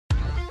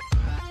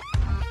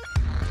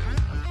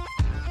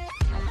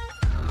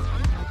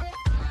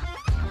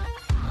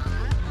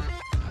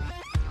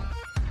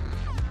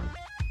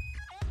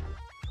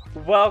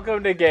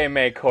Welcome to Game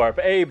Make Corp,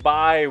 a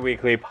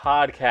bi-weekly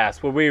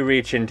podcast where we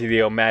reach into the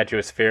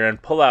Omagosphere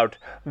and pull out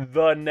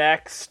the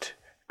next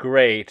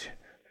great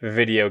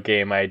video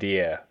game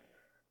idea.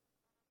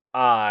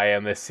 I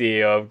am the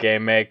CEO of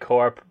Game Make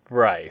Corp,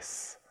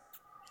 Bryce.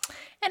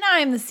 And I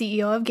am the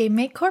CEO of Game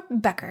Make Corp,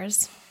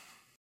 Beckers.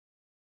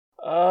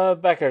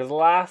 Beckers,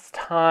 last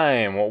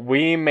time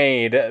we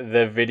made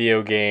the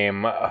video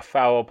game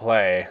Foul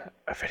Play,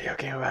 a video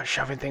game about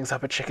shoving things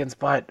up a chicken's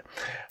butt.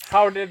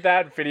 How did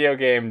that video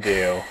game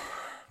do?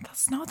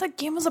 That's not what that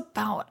game was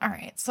about. All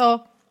right,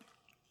 so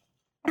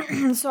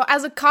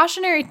as a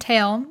cautionary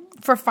tale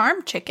for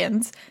farm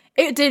chickens,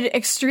 it did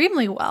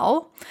extremely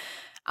well.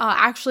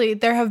 Actually,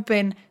 there have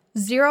been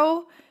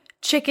 0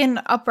 chicken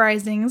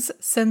uprisings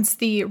since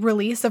the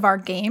release of our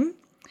game.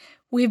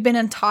 We've been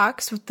in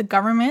talks with the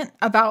government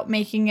about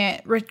making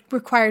it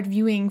required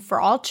viewing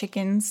for all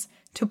chickens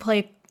to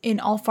play in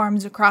all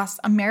farms across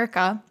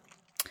America.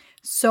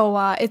 So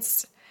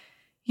it's,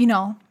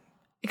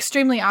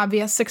 extremely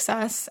obvious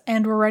success,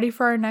 and we're ready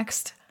for our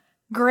next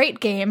great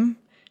game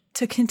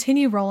to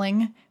continue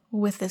rolling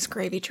with this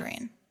gravy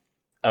train.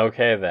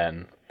 Okay,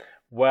 then.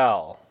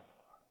 Well,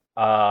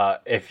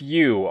 if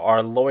you,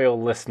 our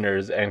loyal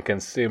listeners and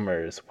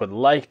consumers, would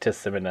like to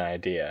submit an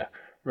idea,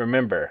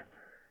 remember,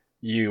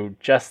 you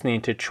just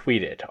need to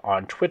tweet it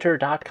on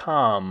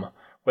twitter.com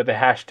with the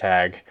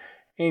hashtag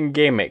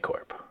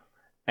InGameMakeCorp.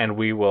 And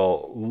we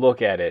will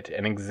look at it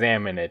and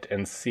examine it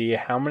and see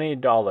how many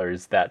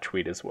dollars that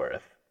tweet is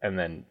worth. And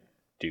then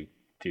do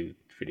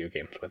video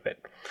games with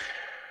it.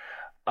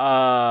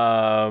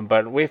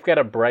 But we've got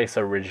a Bryce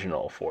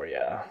original for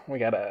you. We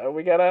got a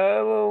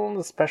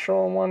little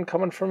special one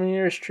coming from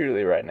yours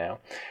truly right now.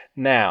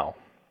 Now,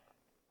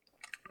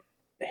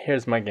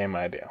 here's my game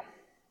idea.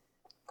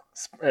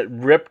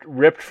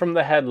 Ripped from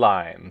the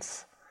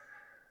headlines.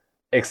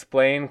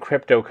 Explain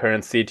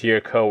cryptocurrency to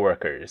your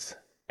coworkers.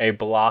 A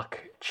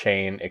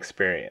blockchain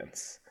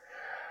experience.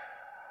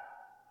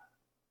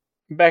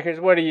 Beckers,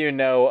 what do you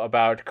know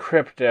about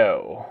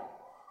cryptocurrency?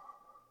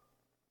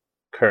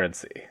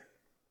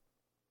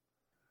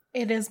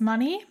 It is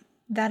money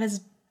that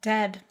is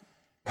dead.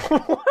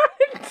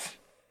 What?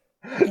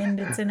 And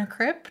it's in a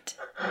crypt.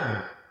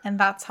 And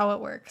that's how it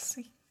works.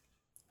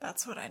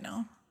 That's what I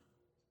know.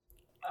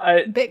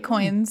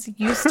 Bitcoins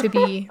used to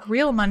be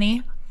real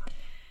money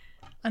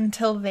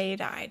until they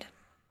died.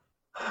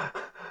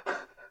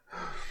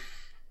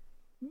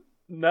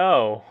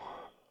 No,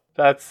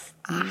 that's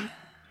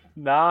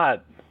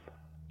not.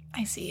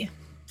 I see.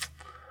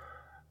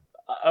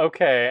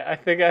 Okay, I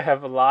think I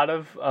have a lot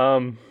of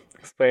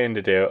explaining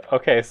to do.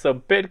 Okay, so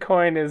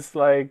Bitcoin is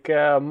like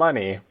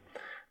money.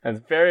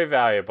 It's very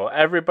valuable.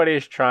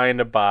 Everybody's trying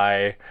to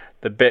buy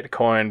the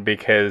Bitcoin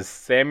because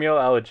Samuel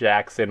L.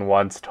 Jackson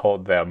once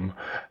told them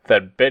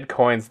that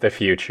Bitcoin's the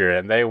future,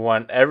 and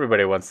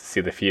everybody wants to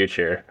see the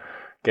future.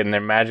 Getting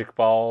their magic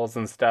balls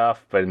and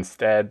stuff, but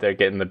instead they're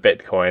getting the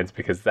Bitcoins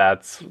because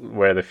that's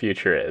where the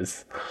future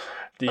is.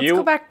 Let's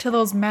go back to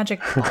those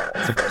magic balls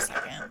for a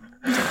second.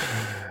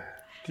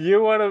 Do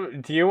you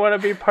want to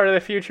be part of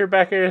the future,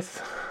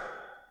 Beckers?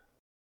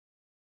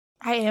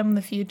 I am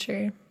the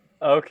future.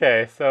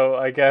 Okay, so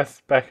I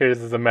guess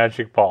Beckers is a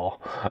magic ball.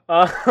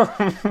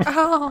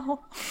 Oh.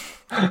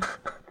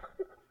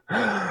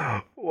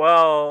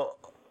 Well,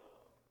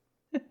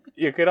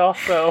 you could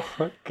also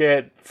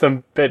get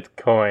some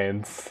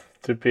Bitcoins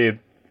to be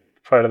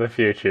part of the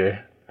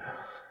future.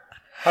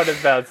 How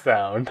does that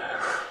sound?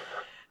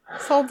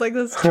 Sounds like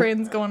this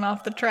train's going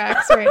off the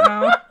tracks right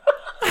now.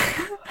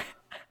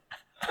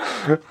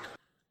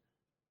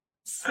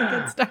 It's a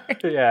good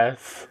start.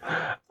 Yes.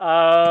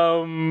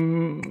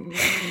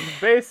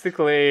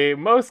 Basically,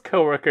 most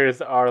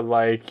coworkers are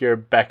like your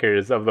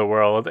Beckers of the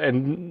world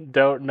and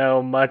don't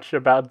know much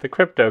about the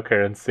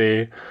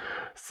cryptocurrency.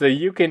 So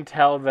you can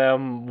tell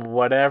them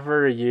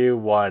whatever you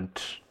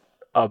want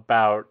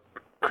about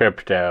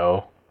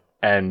crypto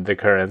and the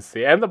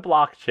currency and the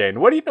blockchain.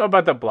 What do you know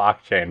about the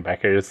blockchain,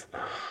 Beckers?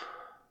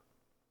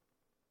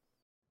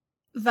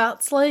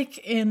 That's like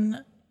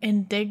in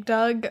Dig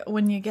Dug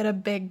when you get a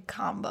big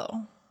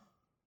combo.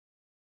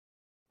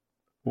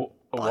 What?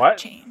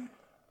 Blockchain.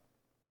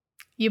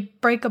 You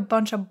break a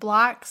bunch of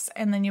blocks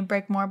and then you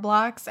break more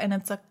blocks and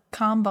it's a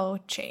combo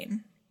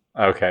chain.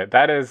 Okay,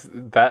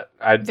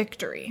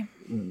 Victory.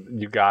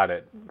 You got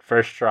it.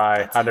 First try,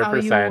 That's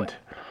 100%. How you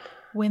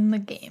win the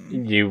game.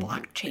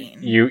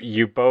 Blockchain.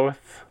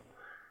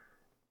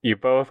 You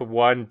both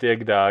won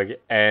Dig Dug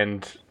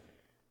and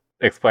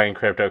explain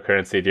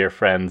cryptocurrency to your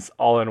friends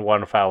all in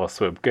one foul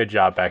swoop. Good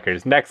job,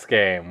 Beckers. Next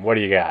game. What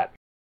do you got?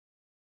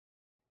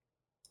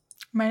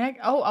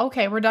 Oh,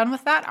 okay. We're done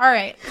with that. All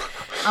right.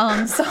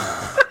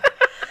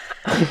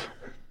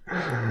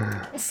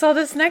 So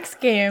this next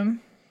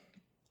game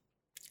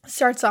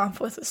starts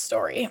off with a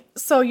story.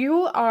 So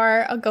you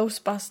are a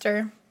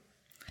Ghostbuster,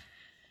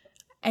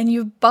 and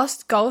you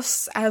bust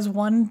ghosts as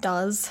one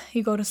does.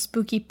 You go to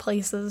spooky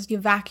places, you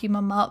vacuum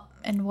them up,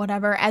 and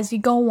whatever. As you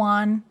go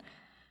on,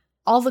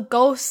 all the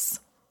ghosts,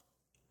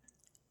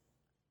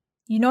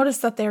 you notice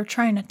that they're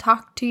trying to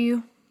talk to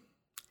you.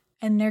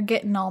 and they're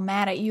getting all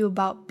mad at you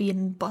about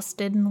being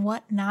busted and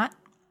whatnot.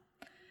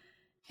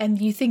 And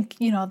you think,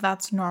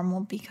 that's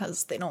normal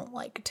because they don't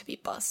like to be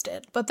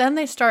busted. But then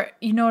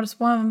you notice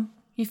one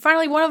of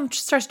them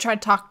starts to try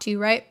to talk to you,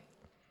 right?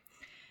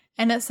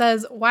 And it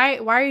says, why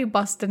are you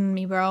busting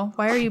me, bro?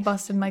 Why are you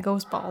busting my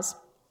ghost balls?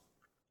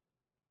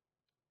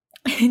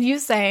 And you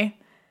say,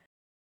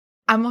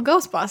 I'm a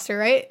Ghostbuster,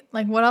 right?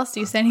 Like, what else do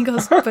you say? And he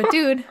goes, but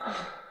dude,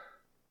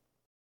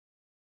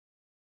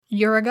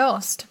 you're a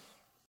ghost.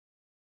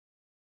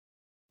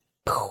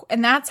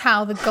 And that's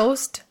how the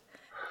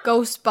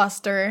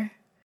Ghostbuster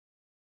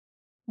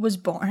was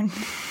born.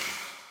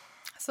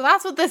 So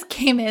that's what this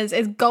game is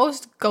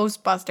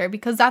Ghostbuster,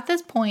 because at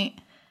this point,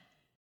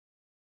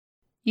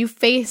 you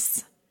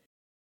face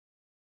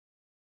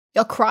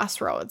a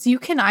crossroads. You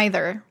can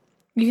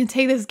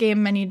take this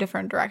game many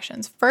different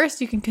directions.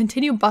 First, you can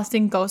continue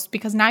busting ghosts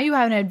because now you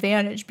have an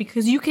advantage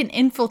because you can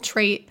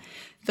infiltrate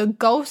the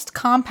ghost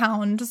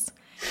compounds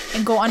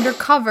and go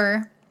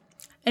undercover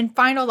and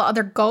find all the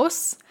other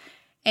ghosts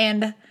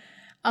and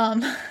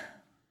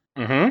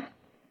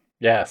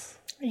Yes.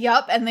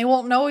 Yup, and they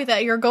won't know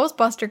that you're a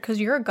Ghostbuster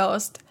because you're a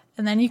ghost.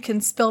 And then you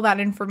can spill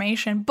that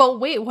information. But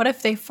wait, what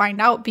if they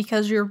find out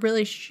because you're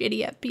really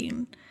shitty at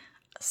being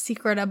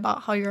secret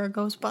about how you're a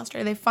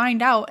Ghostbuster? They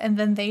find out and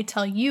then they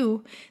tell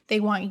you they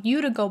want you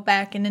to go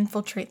back and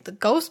infiltrate the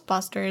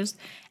Ghostbusters.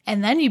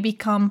 And then you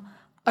become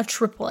a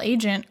triple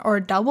agent or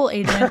a double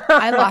agent.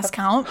 I lost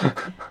count.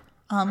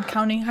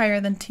 Counting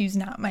higher than 2's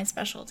not my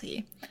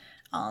specialty.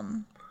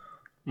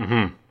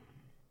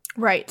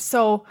 Right,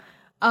 so...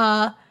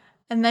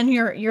 and then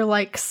you're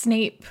like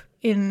Snape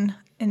in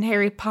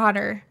Harry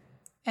Potter,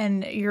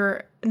 and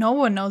no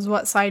one knows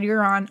what side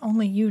you're on,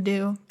 only you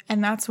do,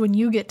 and that's when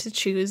you get to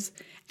choose,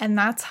 and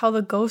that's how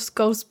the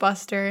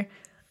Ghostbuster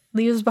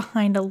leaves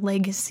behind a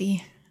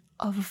legacy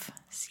of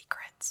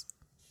secrets.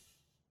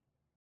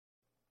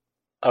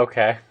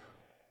 Okay.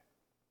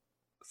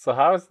 So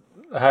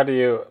how do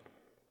you...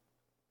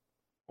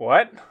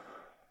 What?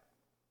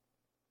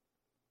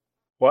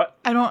 What?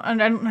 I don't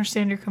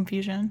understand your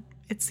confusion.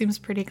 It seems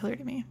pretty clear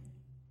to me.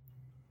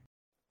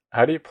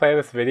 How do you play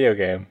this video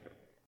game?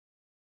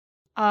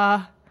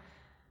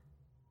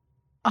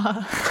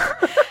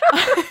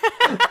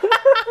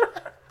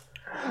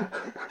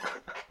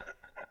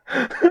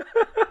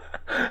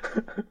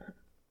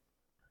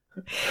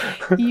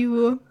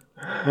 You...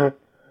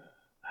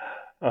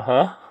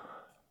 Uh-huh.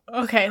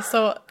 Okay,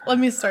 so let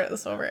me start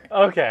this over.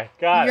 Okay,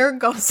 got You're a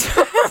ghost.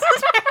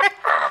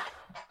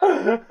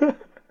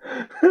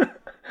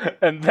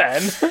 And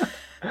then?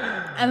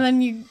 And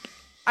then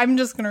I'm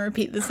just going to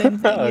repeat the same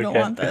thing. You don't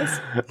want this.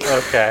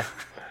 Okay.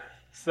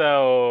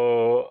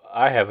 So,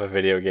 I have a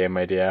video game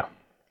idea.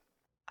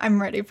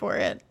 I'm ready for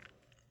it.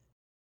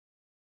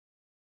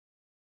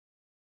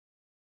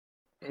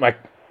 My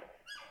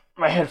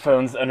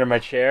headphones under my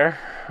chair.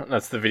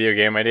 That's the video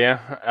game idea.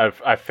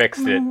 I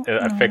fixed it.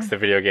 I fixed the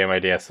video game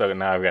idea, so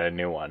now I've got a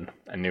new one.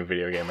 A new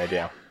video game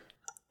idea.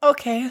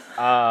 Okay.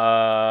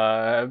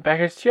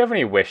 Becca, do you have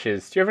any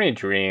wishes? Do you have any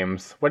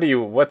dreams? What do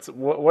you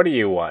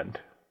want?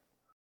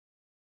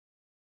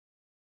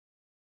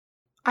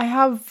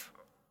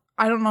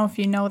 I don't know if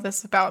you know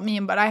this about me,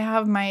 but I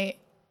have my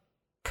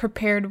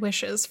prepared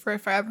wishes for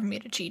if I ever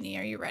meet a genie.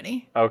 Are you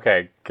ready?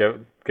 Okay,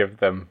 give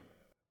them.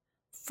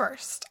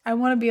 First, I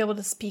want to be able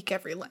to speak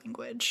every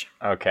language.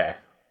 Okay.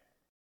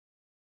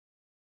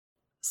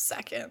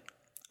 Second,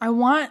 I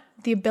want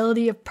the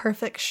ability of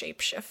perfect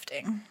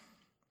shape-shifting.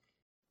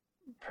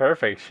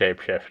 Perfect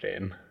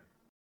shape-shifting?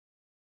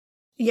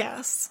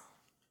 Yes.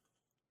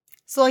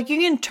 So, you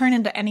can turn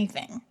into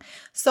anything.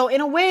 So,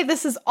 in a way,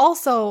 this is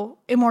also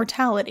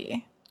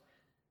immortality.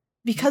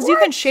 Because you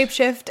can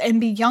shapeshift and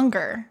be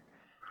younger.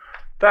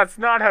 That's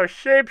not how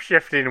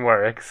shape-shifting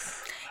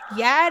works.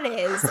 Yeah, it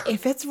is.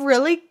 If it's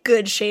really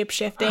good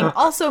shape-shifting.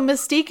 Also,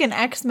 Mystique in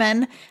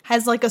X-Men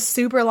has, a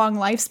super long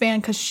lifespan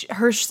because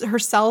her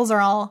cells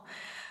are all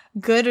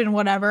good and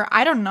whatever.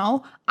 I don't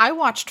know. I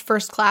watched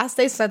First Class.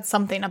 They said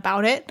something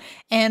about it.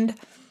 And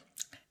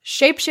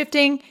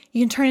shape-shifting,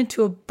 you can turn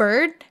into a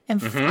bird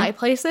and fly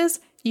places.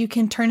 You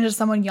can turn into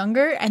someone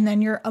younger and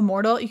then you're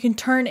immortal. You can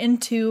turn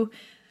into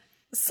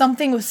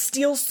something with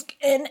steel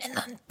skin and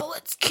then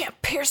bullets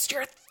can't pierce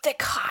your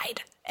thick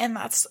hide. And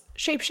that's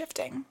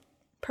shape-shifting.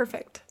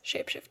 Perfect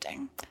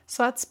shape-shifting.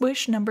 So that's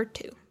wish number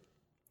 2.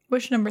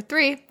 Wish number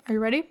 3. Are you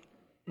ready?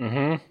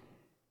 Mm-hmm.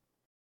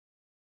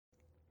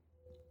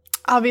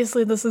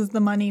 Obviously, this is the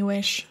money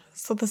wish.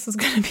 So this is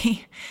going to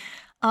be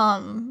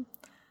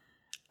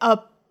a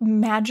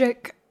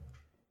magic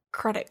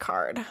credit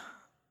card.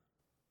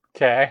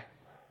 Okay.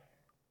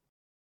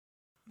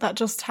 That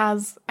just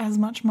has as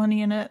much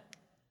money in it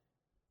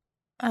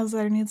as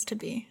there needs to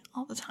be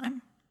all the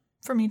time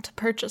for me to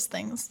purchase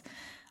things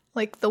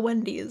like the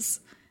Wendy's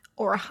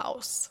or a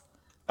house.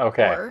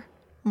 Okay. Or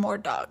more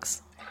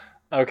dogs.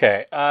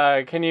 Okay.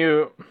 Can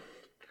you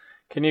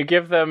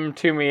give them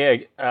to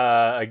me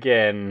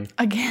again?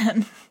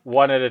 Again.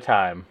 One at a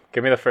time.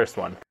 Give me the first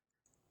one.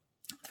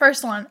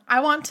 First one,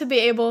 I want to be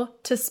able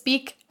to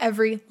speak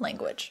every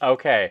language.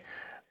 Okay.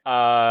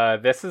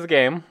 This is a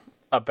game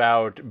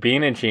about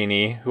being a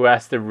genie who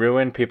has to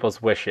ruin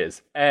people's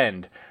wishes.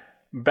 And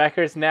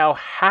Beckers now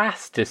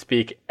has to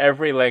speak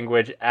every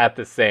language at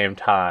the same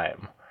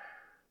time.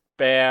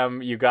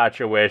 Bam, you got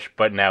your wish,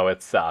 but now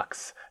it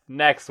sucks.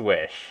 Next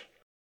wish.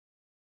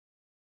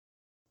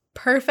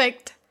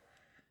 Perfect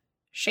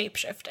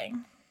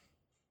shape-shifting.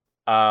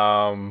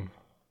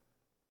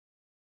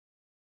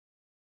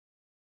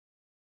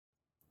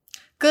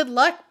 Good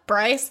luck,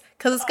 Bryce,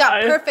 because it's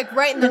got perfect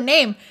right in the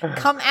name.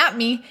 Come at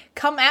me,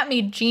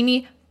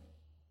 genie.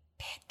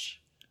 Bitch.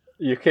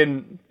 You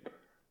can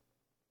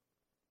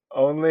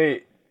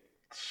only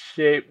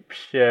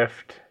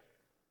shape-shift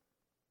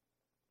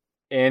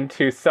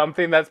into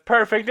something that's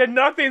perfect, and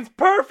nothing's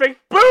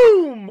perfect.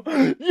 Boom!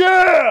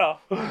 Yeah!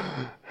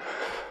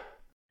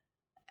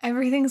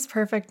 Everything's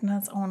perfect in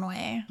its own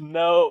way.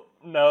 No.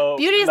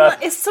 Beauty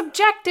is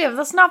subjective.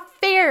 That's not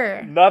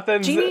fair.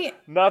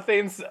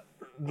 Nothing's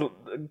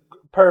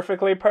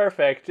perfectly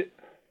perfect.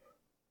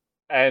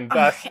 And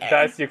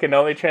thus you can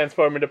only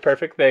transform into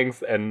perfect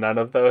things, and none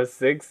of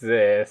those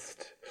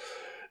exist.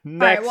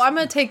 Next. All right, well, I'm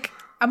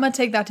gonna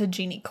take that to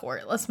Genie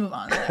Court. Let's move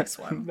on to the next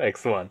one.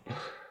 Next one.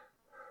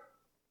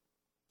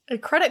 A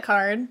credit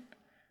card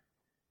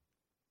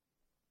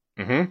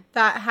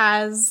that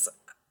has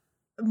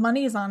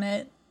monies on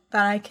it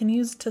that I can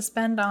use to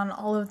spend on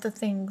all of the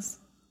things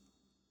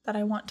that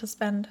I want to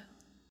spend.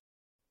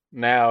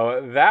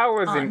 Now, that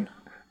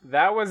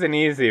was an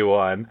easy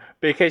one,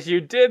 because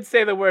you did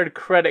say the word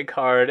credit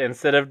card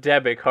instead of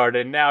debit card,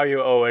 and now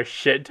you owe a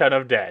shit ton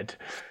of debt.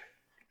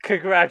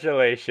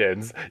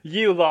 Congratulations,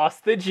 you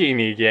lost the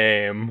genie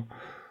game.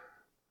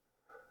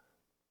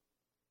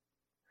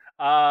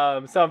 So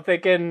I'm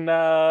thinking,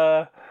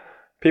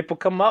 people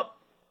come up,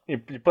 you're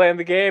playing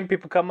the game,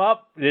 people come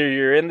up,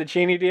 you're in the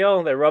genie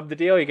deal, they rub the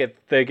deal,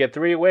 they get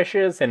 3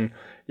 wishes, and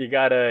you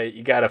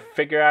gotta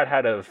figure out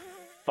how to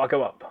fuck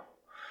them up.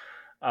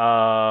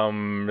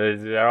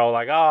 They're all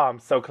like, "Oh, I'm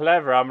so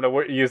clever, I'm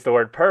gonna use the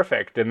word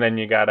perfect," and then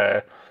you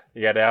gotta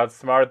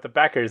outsmart the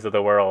Beckers of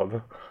the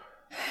world.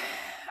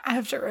 I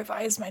have to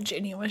revise my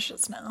genie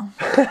wishes now.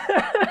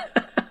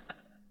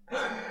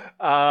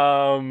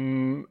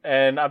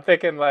 And I'm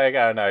thinking, like,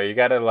 I don't know, you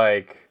gotta,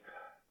 like,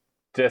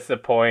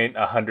 disappoint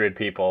 100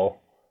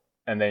 people,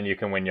 and then you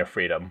can win your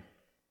freedom.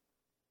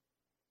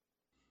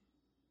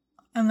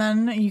 And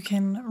then you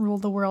can rule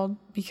the world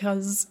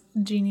because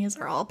genies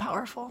are all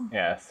powerful.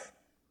 Yes.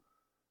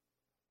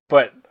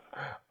 But,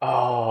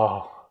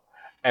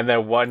 and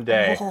then one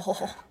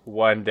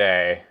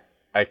day,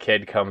 a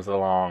kid comes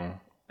along,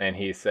 and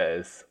he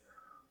says,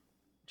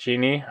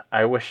 "Genie,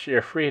 I wish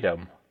your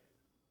freedom."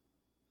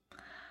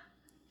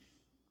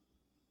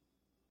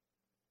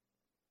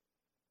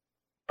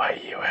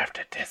 But you have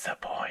to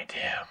disappoint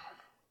him.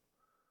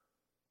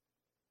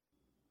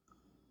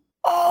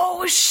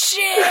 Oh,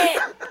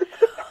 shit!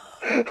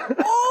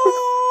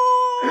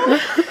 Oh!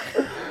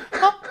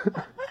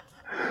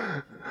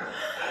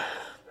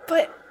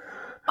 But,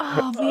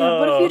 oh man,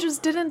 what if you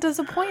just didn't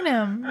disappoint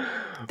him?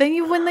 Then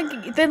you win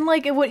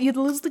you'd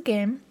lose the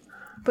game,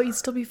 but you'd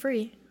still be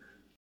free.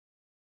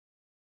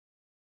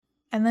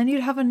 And then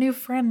you'd have a new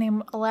friend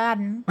named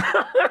Aladdin.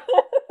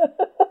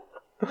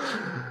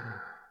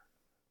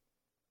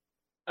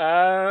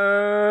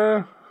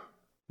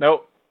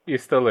 Nope, you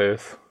still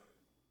lose.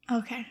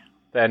 Okay.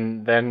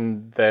 Then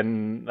I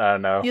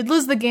don't know. You'd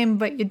lose the game,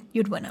 but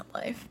you'd win at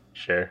life.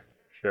 Sure,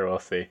 we'll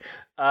see.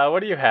 What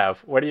do you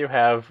have?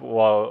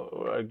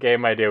 A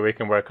game idea we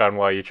can work on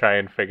while you try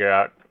and figure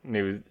out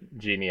new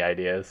genie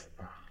ideas?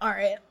 All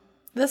right.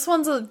 This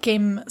one's a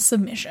game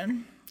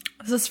submission.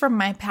 This is from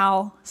my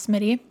pal,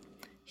 Smitty.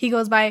 He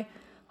goes by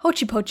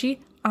Hochi Pochi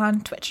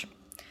on Twitch.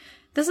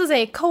 This is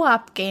a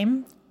co-op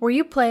game where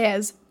you play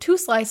as 2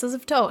 slices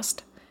of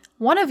toast.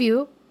 One of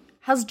you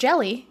has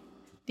jelly,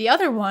 the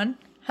other one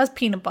has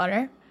peanut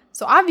butter.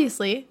 So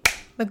obviously,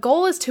 the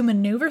goal is to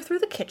maneuver through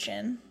the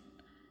kitchen,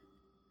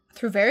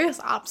 through various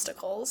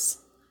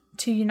obstacles,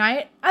 to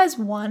unite as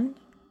one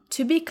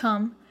to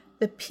become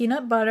the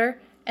peanut butter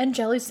and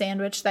jelly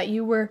sandwich that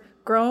you were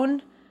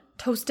grown,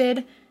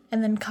 toasted,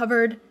 and then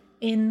covered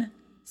in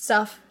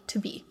stuff to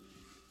be.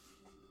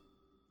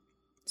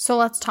 So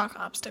let's talk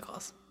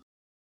obstacles.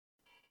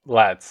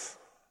 Let's.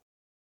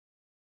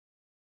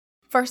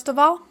 First of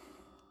all,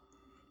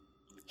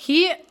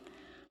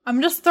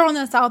 I'm just throwing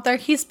this out there,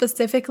 he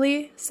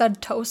specifically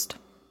said toast.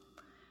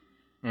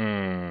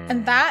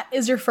 And that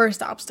is your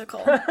first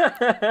obstacle.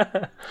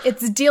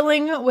 It's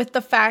dealing with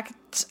the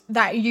fact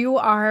that you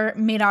are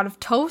made out of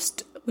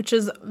toast, which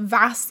is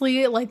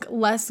vastly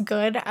less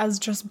good as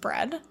just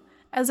bread.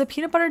 As a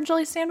peanut butter and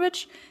jelly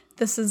sandwich,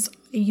 this is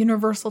a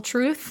universal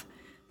truth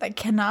that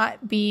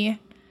cannot be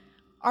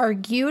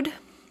argued.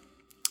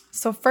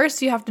 So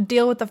first you have to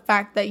deal with the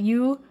fact that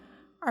you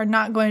are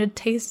not going to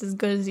taste as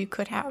good as you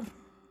could have.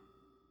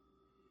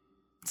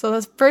 So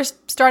let's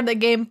first start the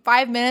game,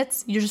 5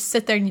 minutes, you just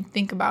sit there and you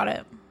think about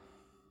it.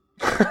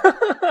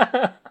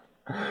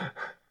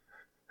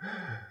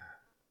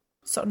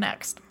 So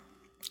next,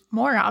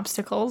 more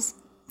obstacles.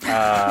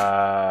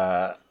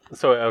 Okay,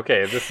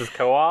 this is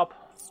co-op?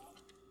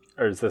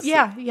 Or is this...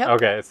 Yeah, yep.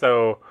 Okay,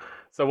 so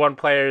one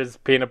player's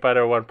peanut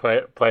butter, one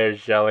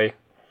player's jelly.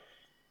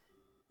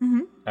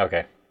 Mm-hmm.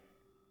 Okay.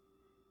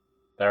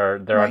 They're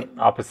Right. on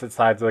opposite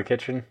sides of the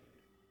kitchen?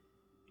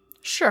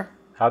 Sure.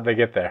 How'd they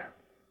get there?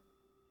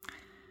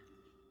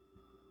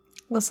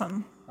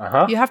 Listen,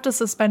 Uh-huh. you have to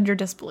suspend your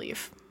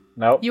disbelief.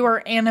 Nope. You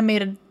are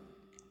animated.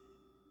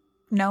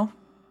 No.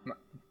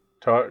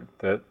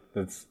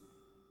 This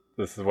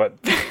is what...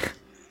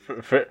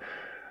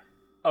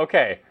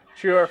 Okay,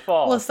 true or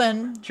false?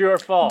 Listen. True or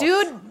false?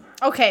 Dude,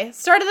 okay,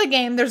 start of the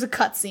game, there's a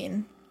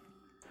cutscene.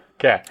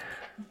 Okay.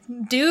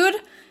 Dude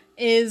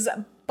is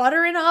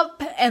buttering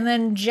up and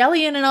then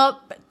jellying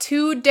up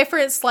 2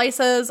 different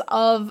slices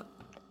of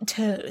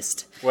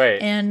toast.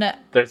 Wait, And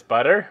there's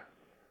butter?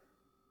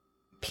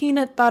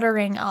 peanut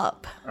buttering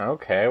up.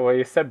 Okay, well,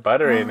 you said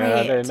buttery, and I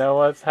Alright. didn't know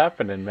what's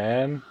happening,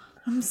 man.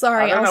 I'm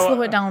sorry, I don't I'll know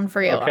slow it down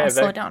for you. Okay, I'll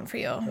slow then- it down for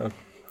you.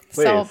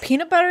 Please. So,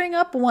 peanut buttering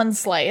up 1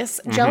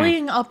 slice,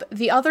 jellying up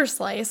the other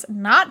slice,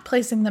 not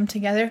placing them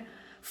together,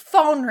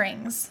 phone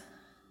rings.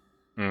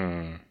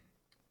 Who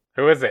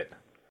is it?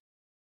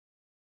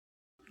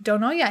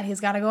 Don't know yet.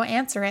 He's got to go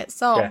answer it.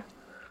 So, Okay.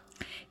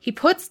 he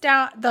puts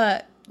down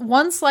the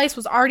 1 slice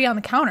was already on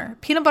the counter.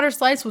 Peanut butter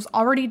slice was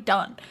already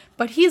done,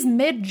 but he's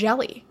mid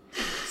jelly.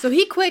 So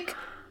he quick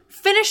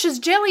finishes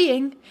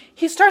jellying.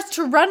 He starts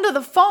to run to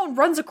the phone,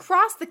 runs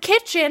across the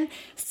kitchen,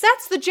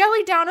 sets the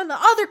jelly down on the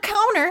other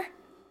counter,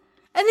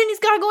 and then he's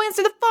got to go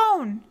answer the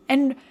phone.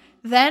 And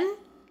then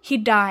he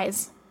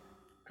dies.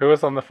 Who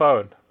was on the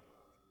phone?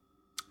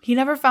 He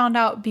never found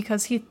out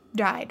because he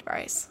died,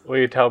 Bryce. Will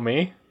you tell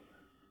me?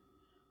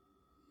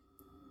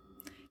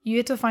 You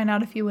get to find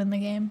out if you win the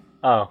game.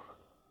 Oh.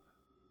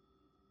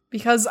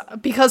 Because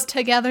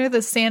together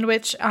the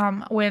sandwich,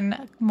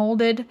 when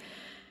molded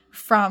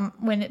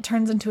when it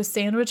turns into a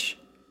sandwich,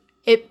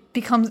 it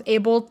becomes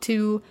able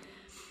to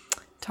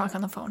talk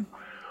on the phone.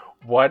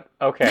 What?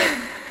 Okay.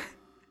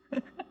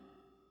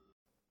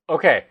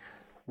 Okay.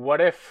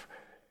 What if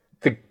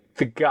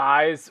the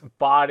guy's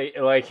body,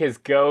 like his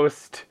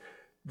ghost,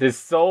 his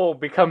soul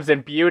becomes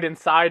imbued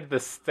inside the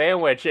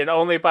sandwich, and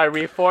only by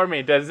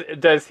reforming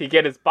does he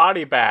get his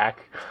body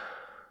back?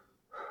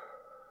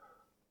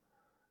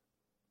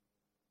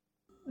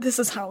 This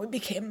is how we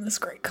became this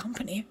great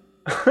company.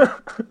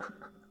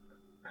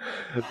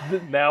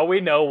 Now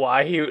we know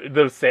why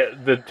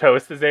the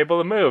toast is able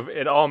to move.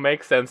 It all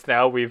makes sense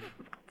now.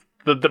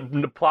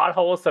 The plot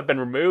holes have been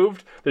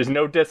removed. There's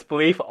no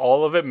disbelief.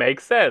 All of it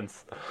makes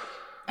sense.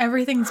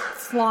 Everything's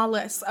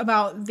flawless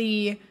about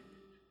the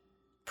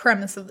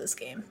premise of this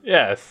game.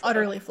 Yes.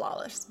 Utterly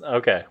flawless.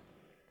 Okay.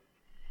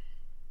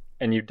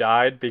 And you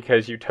died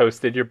because you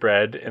toasted your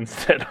bread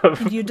instead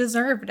of... You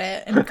deserved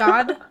it. And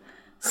God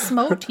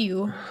smote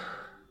you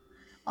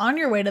on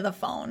your way to the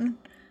phone.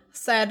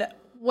 Said,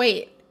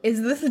 wait,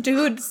 is this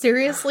dude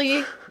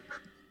seriously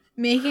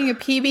making a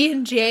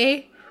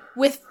PB&J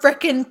with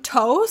frickin'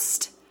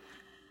 toast?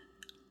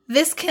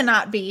 This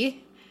cannot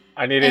be.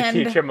 I need to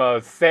teach him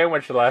a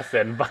sandwich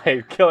lesson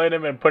by killing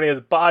him and putting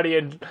his body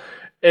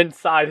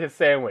inside his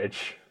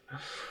sandwich.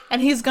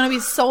 And he's gonna be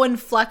so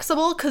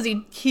inflexible because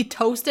he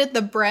toasted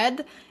the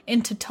bread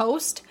into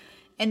toast,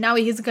 and now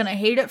he's gonna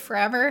hate it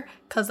forever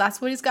because that's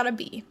what he's gotta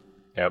be.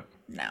 Yep.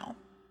 Now.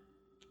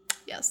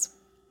 Yes.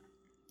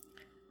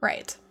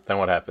 Right. Then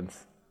what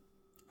happens?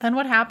 Then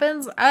what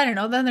happens? I don't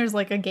know. Then there's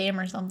like a game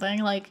or something.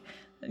 Like,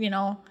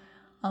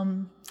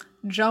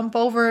 jump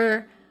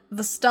over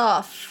the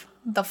stuff.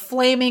 The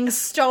flaming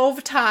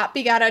stovetop.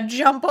 You gotta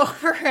jump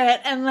over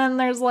it. And then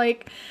there's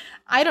like,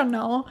 I don't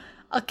know,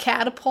 a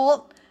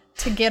catapult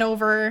to get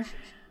over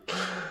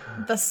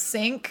the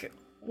sink,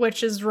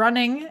 which is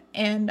running,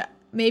 and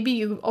maybe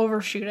you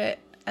overshoot it.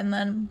 And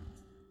then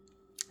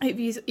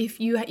if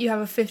you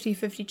have a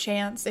 50-50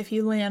 chance, if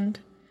you land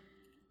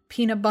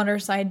peanut butter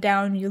side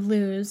down, you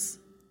lose.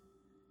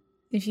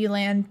 If you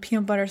land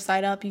peanut butter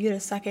side up, you get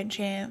a second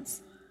chance.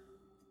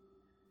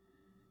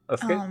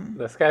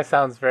 This guy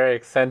sounds very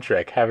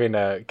eccentric, having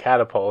a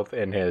catapult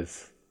in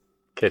his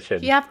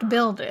kitchen. You have to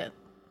build it.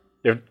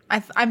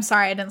 I'm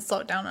sorry, I didn't slow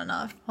it down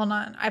enough. Hold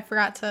on, I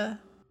forgot to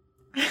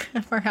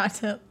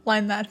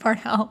line that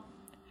part out.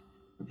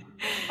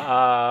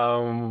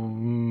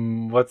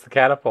 What's the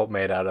catapult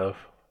made out of?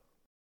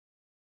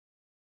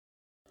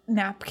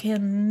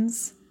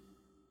 Napkins.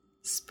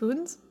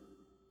 Spoons?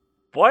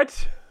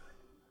 What?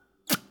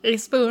 A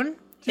spoon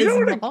Do you is know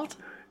what involved.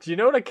 Do you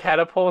know what a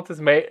catapult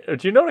is made?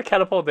 Do you know what a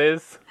catapult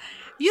is?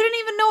 You didn't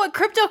even know what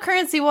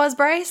cryptocurrency was,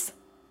 Bryce.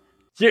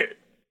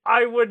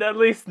 I would at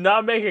least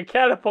not make a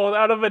catapult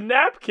out of a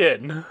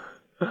napkin.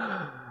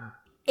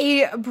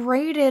 A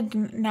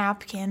braided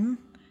napkin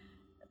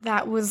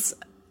that was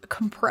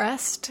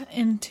compressed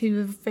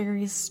into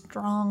very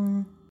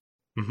strong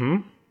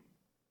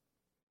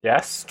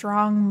Yes?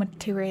 strong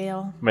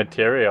material.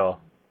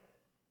 Material.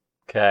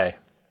 Okay.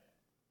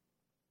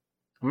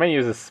 I'm gonna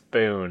use a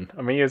spoon.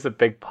 I'm gonna use a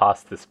big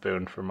pasta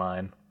spoon for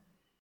mine.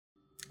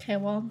 Okay,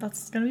 well,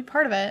 that's gonna be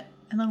part of it.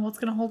 And then what's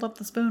gonna hold up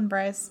the spoon,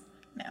 Bryce?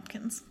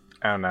 Napkins.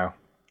 I don't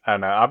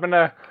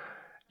know.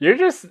 You're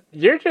just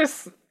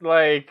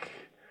like,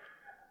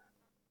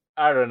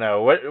 I don't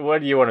know.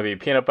 What do you want to be?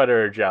 Peanut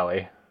butter or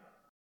jelly?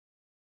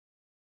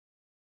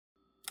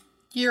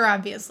 You're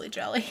obviously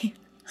jelly.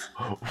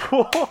 That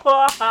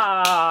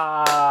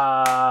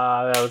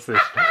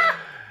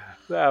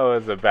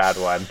was a bad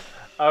one.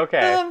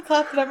 Okay. I'm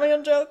clapping at my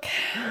own joke.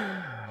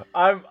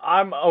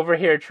 I'm over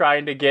here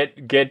trying to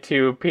get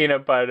to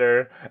peanut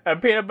butter,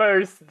 and peanut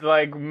butter's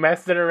like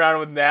messing around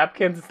with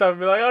napkins and stuff.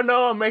 And be like, oh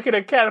no, I'm making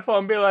a catapult,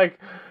 and be like,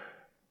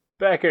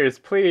 Beckers,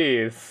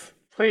 please,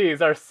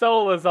 our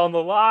soul is on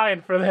the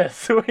line for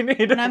this. We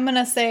need. And I'm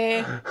gonna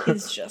say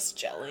he's just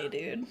jelly,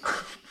 dude.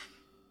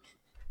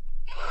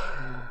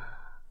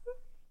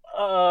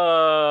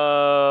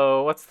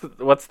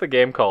 What's the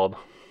game called?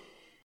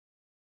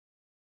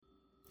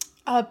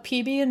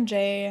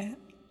 PB&J.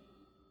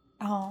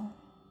 Oh.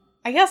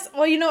 I guess,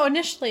 well,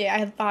 initially I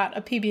had thought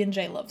a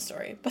PB&J love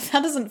story, but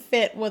that doesn't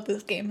fit what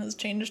this game has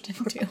changed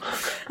into.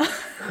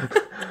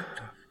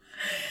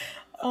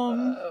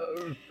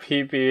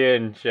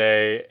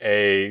 PB&J,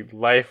 a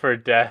life or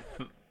death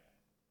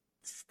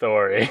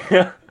story.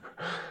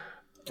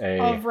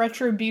 Of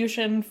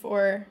retribution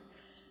for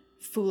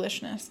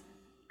foolishness.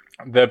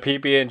 The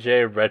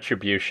PB&J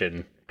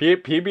retribution.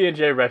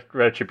 PB&J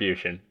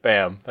retribution.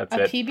 Bam, that's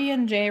it. A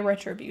PB&J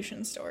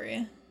retribution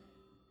story.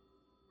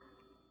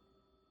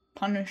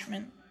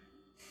 Punishment.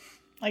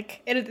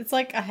 Like it's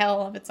like a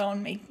hell of its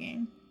own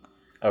making.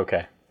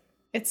 Okay.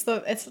 It's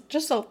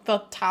just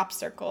the top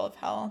circle of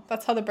hell.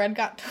 That's how the bread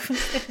got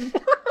toasted.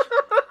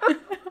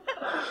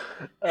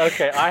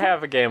 Okay, I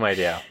have a game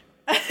idea.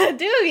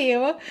 Do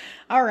you?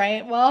 All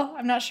right. Well,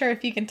 I'm not sure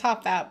if you can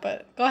top that,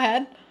 but go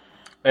ahead.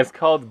 It's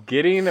called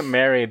Getting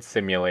Married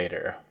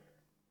Simulator.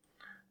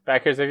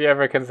 Backers, have you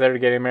ever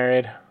considered getting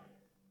married?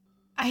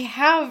 I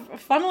have,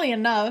 funnily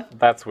enough.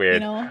 That's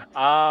weird.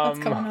 That's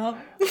coming up.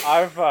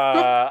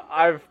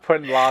 I've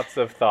put lots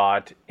of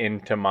thought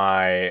into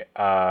my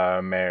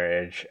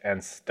marriage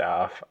and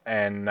stuff,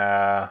 and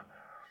I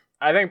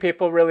think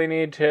people really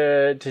need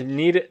they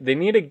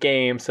need a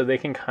game so they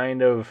can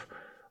kind of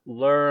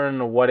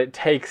learn what it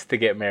takes to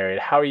get married,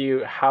 how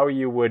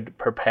you would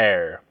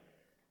prepare.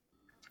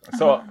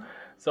 So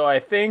I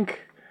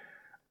think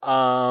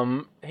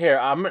here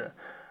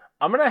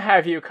I'm gonna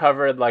have you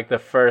covered like the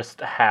first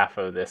half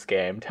of this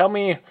game.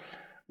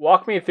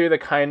 Walk me through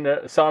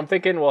so I'm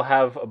thinking we'll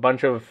have a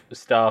bunch of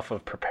stuff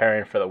of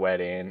preparing for the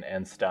wedding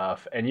and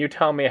stuff, and you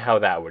tell me how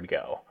that would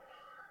go.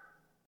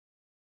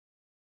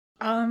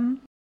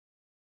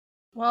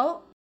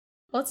 Well,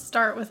 let's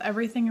start with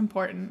everything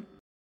important.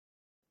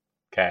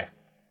 Okay.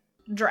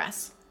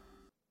 Dress.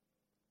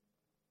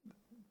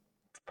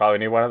 Probably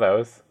need one of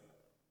those.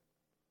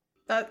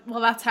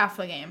 That's half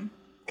the game.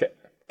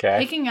 Okay.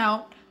 Picking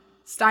out,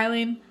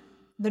 styling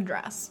the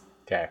dress.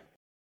 Okay.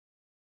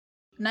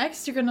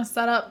 Next, you're gonna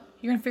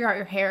figure out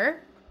your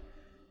hair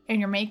and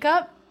your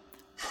makeup.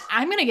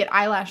 I'm gonna get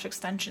eyelash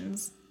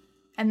extensions.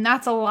 And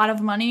that's a lot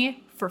of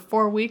money for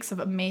 4 weeks of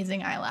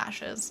amazing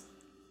eyelashes.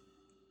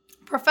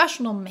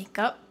 Professional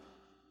makeup.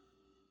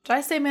 Did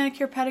I say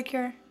manicure,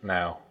 pedicure?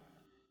 No.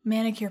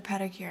 Manicure,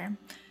 pedicure.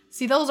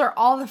 See, those are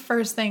all the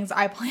first things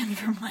I planned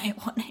for my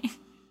wedding.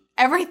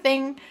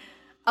 Everything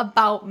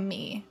about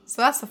me.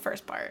 So that's the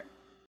first part.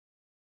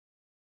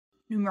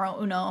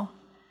 Numero uno.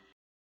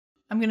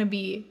 I'm gonna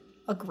be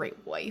a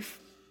great wife.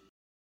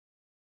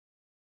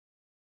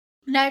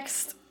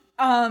 Next,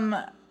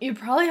 you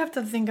probably have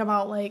to think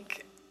about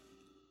like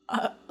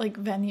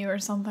venue or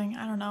something.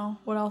 I don't know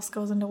what else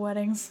goes into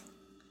weddings.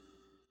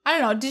 I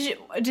don't know.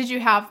 Did you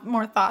have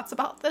more thoughts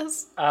about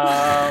this?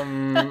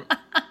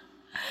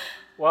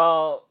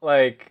 Well,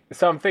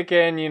 so I'm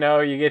thinking, you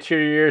get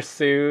your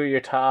suit, your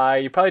tie.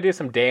 You probably do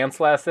some dance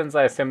lessons.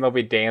 I assume they'll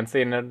be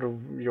dancing at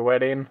your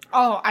wedding.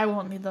 Oh, I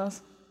won't need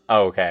those.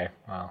 Oh, okay.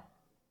 Well,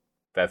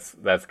 that's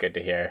good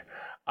to hear.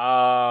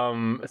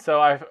 So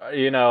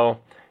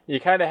you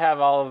kind of have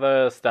all of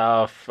the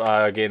stuff,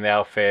 getting the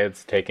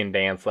outfits, taking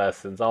dance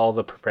lessons, all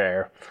the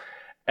prepare,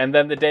 and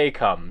then the day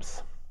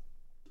comes.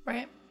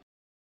 Right.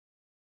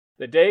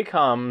 The day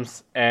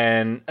comes,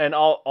 and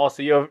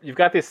also you've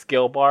got these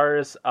skill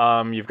bars.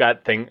 You've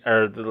got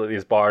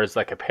these bars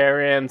like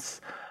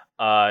appearance,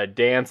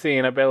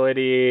 dancing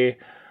ability,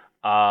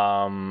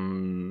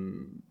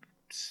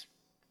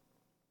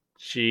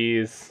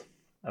 cheese.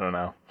 I don't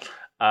know.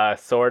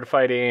 Sword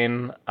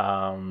fighting,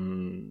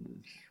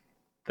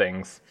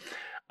 things.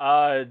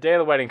 Day of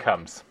the wedding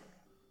comes.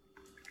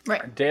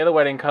 Right. Day of the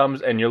wedding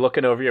comes, and you're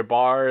looking over your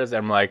bars, and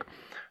I'm like,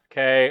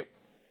 okay,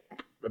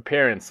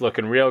 appearance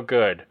looking real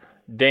good.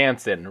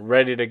 Dancing,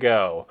 ready to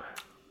go.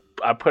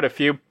 I put a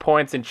few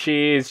points in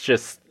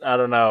cheese, I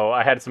don't know,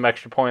 I had some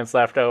extra points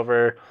left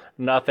over.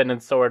 Nothing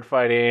in sword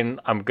fighting.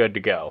 I'm good to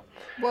go.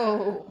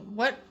 Whoa,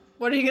 what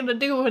are you gonna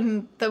do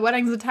when the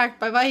wedding's attacked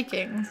by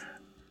Vikings?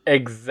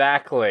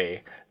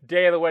 Exactly.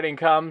 Day of the wedding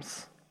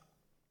comes.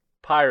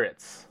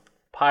 Pirates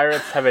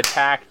have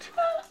attacked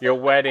your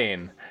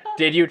wedding.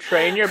 Did you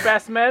train your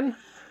best men?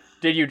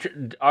 Did you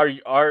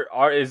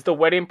is the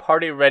wedding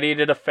party ready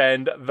to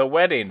defend the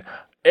wedding?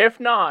 If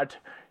not,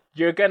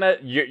 you're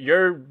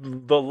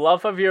the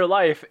love of your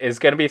life is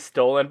gonna be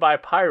stolen by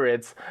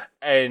pirates,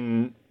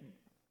 and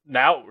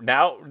now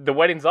the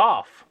wedding's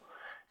off.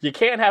 You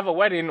can't have a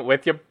wedding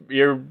with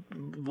your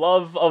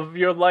love of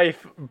your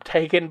life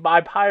taken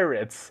by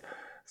pirates.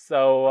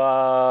 So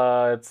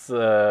it's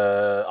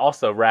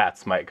also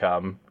rats might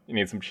come. You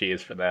need some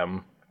cheese for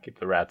them. Keep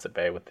the rats at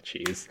bay with the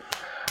cheese.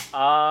 So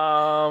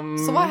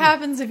what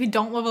happens if you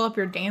don't level up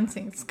your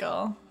dancing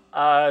skill?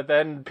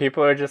 Then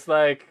people are just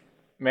like,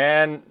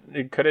 man,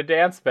 you could have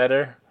danced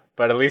better,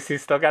 but at least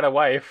he's still got a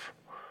wife.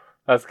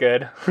 That's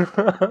good.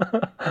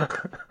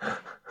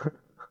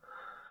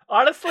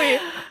 Honestly,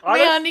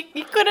 man,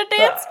 you could have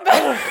danced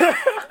better.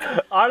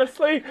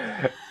 Honestly,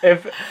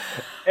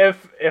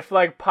 if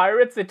like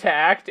pirates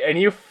attacked and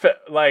you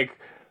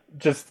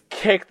just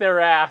kick their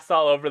ass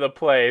all over the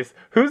place,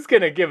 who's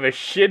gonna give a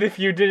shit if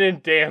you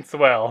didn't dance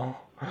well?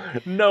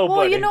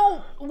 Nobody.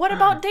 Well, what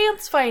about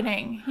dance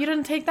fighting? You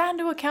didn't take that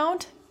into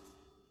account?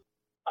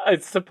 I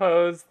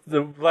suppose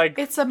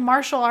it's a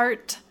martial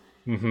art.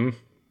 Mm-hmm.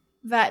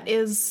 That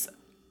is.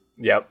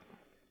 Yep.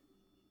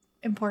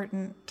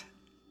 Important.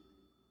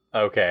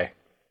 Okay.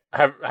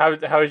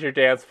 How is your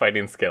dance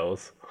fighting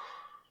skills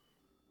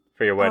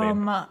for your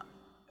wedding?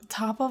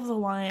 Top of the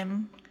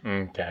line.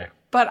 Okay.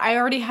 But I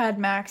already had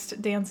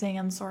maxed dancing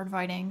and sword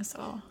fighting,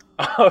 so.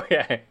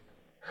 Okay.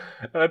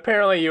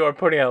 Apparently you are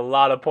putting a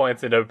lot of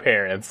points into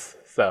appearance,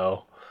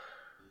 so.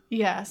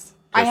 Yes.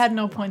 I had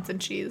no points in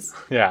cheese.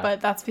 Yeah. But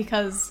that's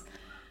because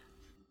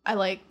I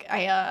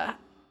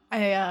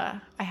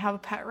have a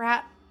pet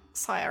rat,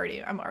 so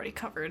I'm already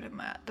covered in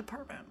that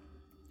department.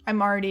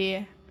 I'm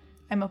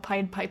a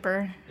Pied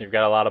Piper. You've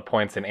got a lot of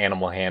points in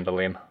animal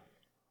handling.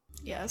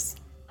 Yes.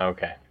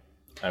 Okay.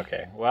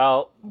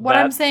 Well, what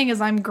I'm saying is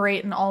I'm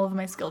great and all of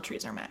my skill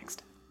trees are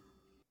maxed.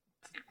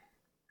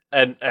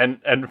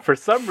 And for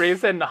some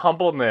reason,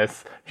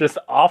 humbleness just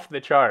off the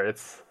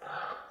charts.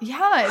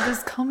 Yeah, it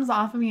just comes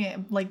off of me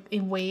like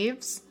in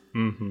waves.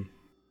 Mm-hmm.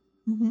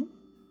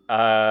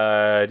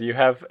 Mm-hmm. Do you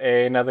have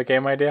another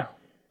game idea?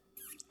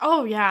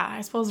 Oh yeah,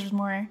 I suppose there's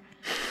more.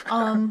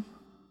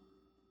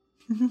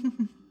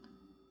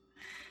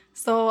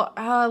 So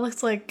it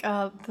looks like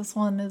this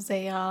one is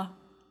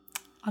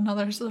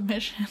another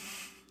submission.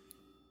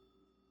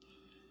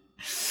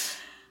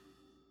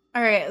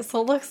 All right,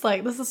 so it looks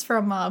like this is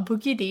from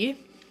Buki D.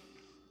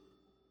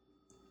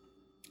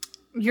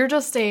 You're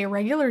just a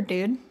regular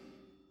dude,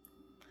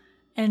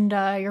 and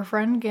your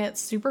friend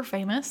gets super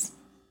famous,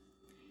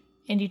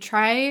 and you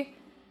try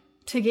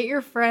to get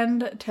your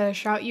friend to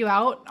shout you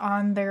out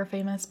on their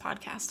famous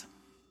podcast.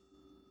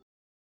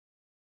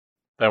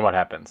 Then what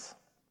happens?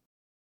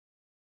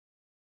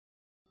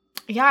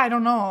 Yeah, I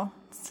don't know.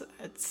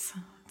 It's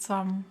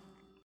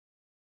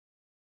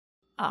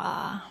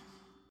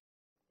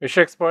We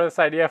should explore this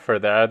idea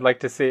further. I'd like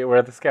to see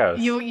where this goes.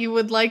 You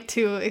would like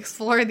to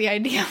explore the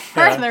idea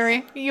further?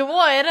 Yes. You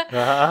would. It's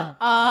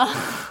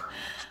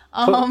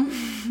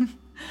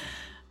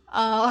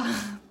a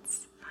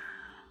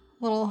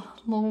little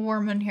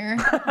warm in here.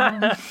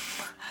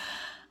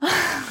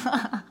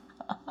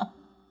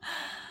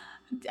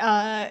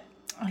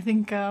 I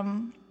think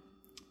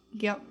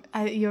yep.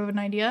 You have an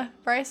idea,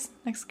 Bryce?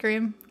 Next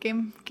game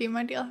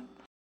idea.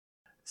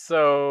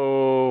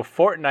 So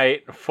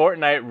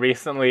Fortnite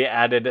recently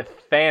added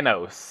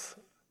Thanos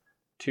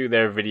to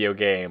their video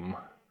game.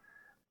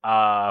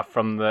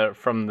 From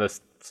the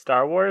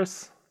Star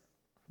Wars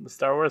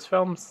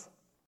films.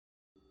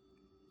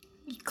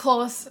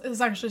 Close. It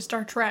was actually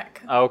Star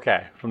Trek.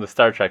 Okay, from the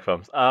Star Trek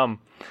films.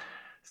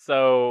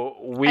 So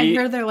I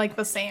hear they're like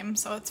the same,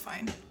 so it's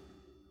fine.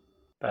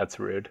 That's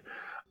rude.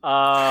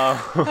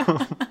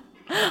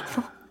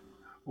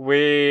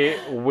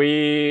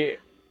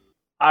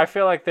 I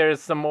feel like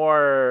there's some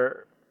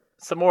more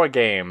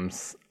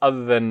games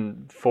other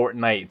than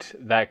Fortnite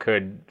that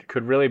could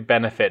really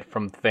benefit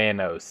from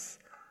Thanos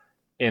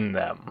in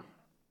them.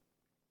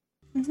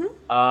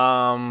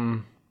 Mm-hmm.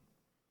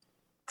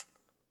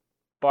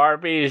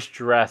 Barbie's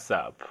Dress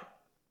Up.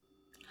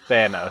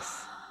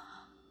 Thanos.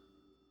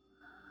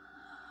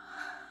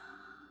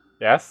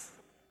 Yes?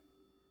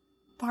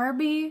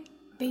 Barbie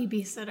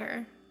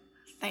Babysitter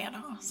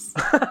Thanos.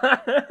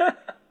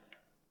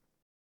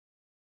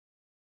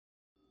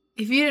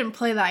 If you didn't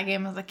play that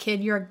game as a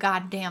kid, you're a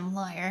goddamn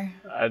liar.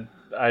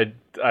 I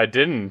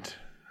didn't.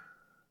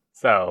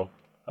 So,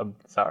 I'm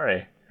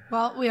sorry.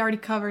 Well, we already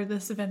covered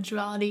this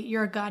eventuality.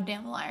 You're a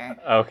goddamn liar.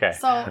 Okay.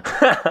 So...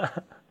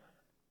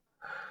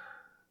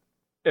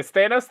 Is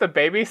Thanos the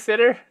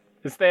babysitter?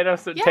 Is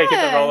Thanos taking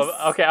the role of...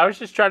 Okay, I was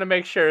just trying to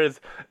make sure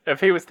if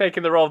he was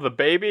taking the role of the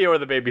baby or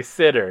the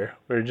babysitter.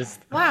 We're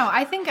just... Wow,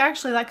 I think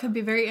actually that could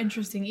be very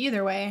interesting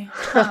either way.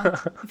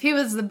 If he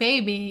was the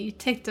baby, you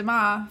ticked him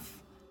off.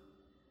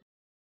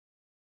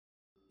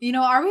 You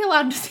know, are we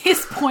allowed to say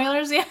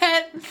spoilers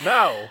yet?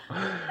 No.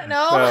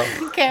 No?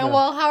 Okay,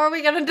 well, how are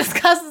we going to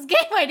discuss this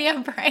game idea,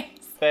 Bryce?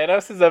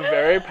 Thanos is a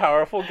very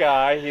powerful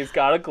guy. He's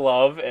got a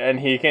glove, and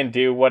he can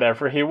do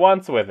whatever he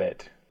wants with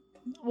it.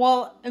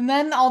 Well, and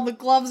then all the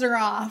gloves are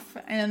off,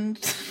 and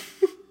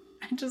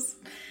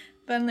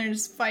then they're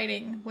just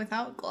fighting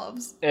without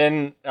gloves.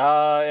 In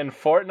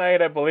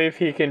Fortnite, I believe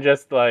he can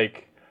just,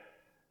 like,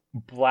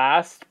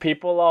 blast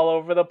people all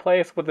over the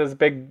place with his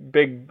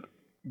big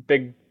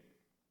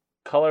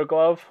color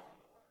glove.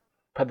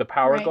 The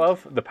power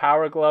glove? The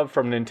power glove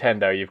from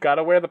Nintendo. You've got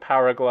to wear the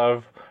power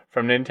glove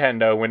from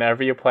Nintendo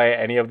whenever you play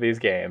any of these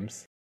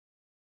games.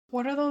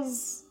 What are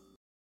those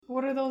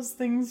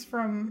things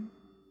from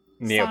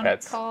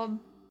Neopets. Sonic called?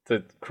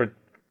 The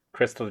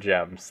Crystal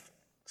Gems.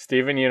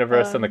 Steven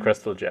Universe and the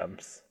Crystal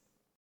Gems.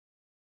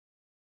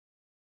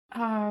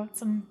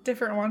 Some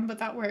different one, but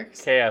that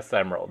works. Chaos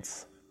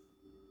Emeralds.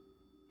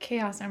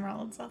 Chaos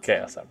Emeralds. That's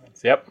Chaos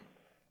Emeralds. Yep.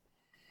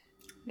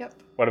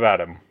 What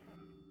about him?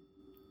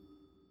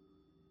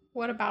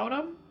 What about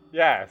him?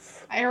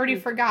 Yes. I already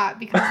forgot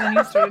because then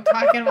you started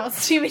talking about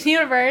Steven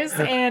Universe,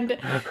 and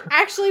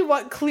actually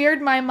what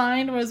cleared my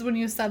mind was when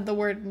you said the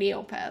word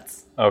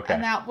Neopets. Okay.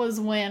 And that was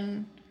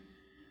when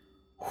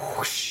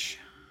whoosh.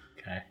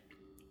 Okay.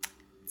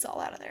 It's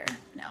all out of there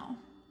now.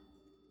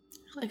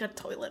 Like a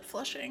toilet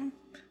flushing.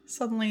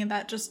 Suddenly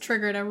that just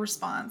triggered a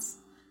response.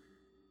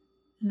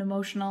 An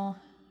emotional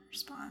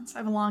response. I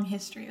have a long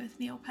history with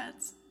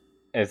Neopets.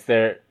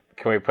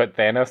 Can we put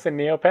Thanos in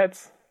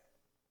Neopets?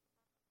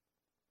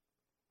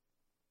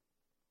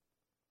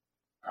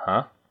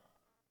 Huh?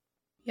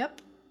 Yep.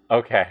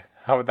 Okay.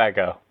 How would that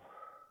go?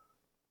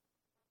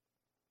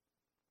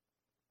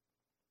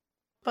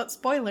 But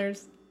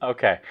spoilers.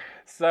 Okay.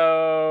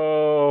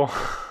 So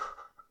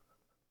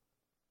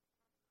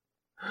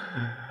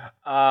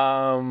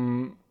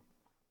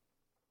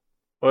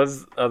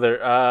what's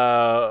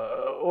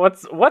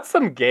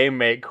some Game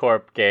Make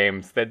Corp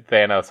games that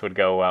Thanos would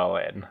go well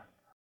in?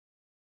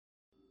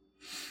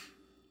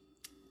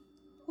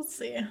 Let's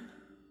see.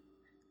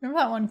 Remember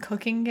that one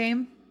cooking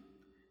game?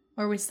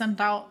 Where we sent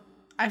out,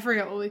 I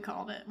forget what we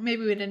called it.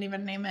 Maybe we didn't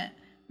even name it.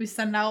 We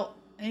send out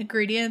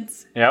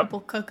ingredients. Yep. People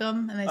cook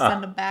them and they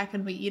send them back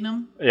and we eat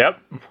them. Yep.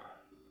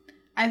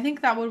 I think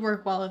that would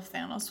work well if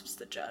Thanos was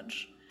the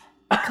judge.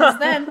 Because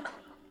then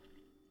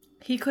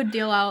he could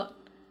deal out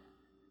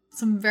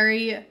some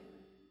very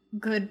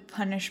good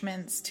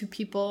punishments to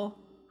people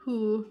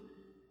who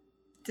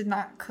did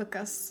not cook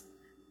us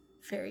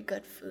very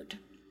good food.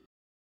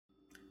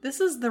 This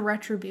is the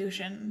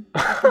retribution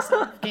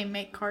episode of Game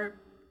Make Corp.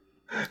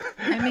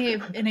 I'm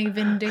in a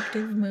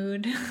vindictive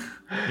mood.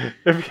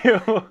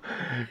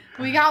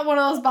 We got one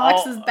of those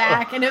boxes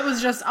back, and it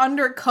was just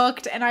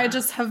undercooked, and I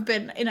just have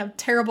been in a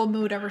terrible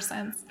mood ever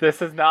since.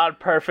 This is not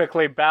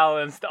perfectly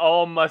balanced.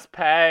 All must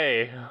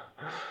pay.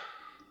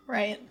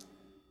 Right.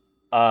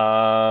 Put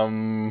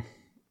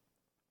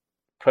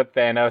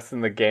Thanos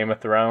in the Game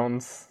of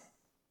Thrones.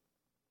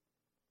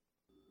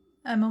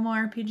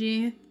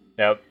 MMORPG.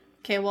 Yep.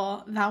 Okay,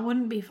 well, that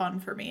wouldn't be fun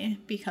for me,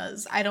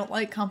 because I don't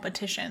like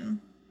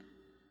competition.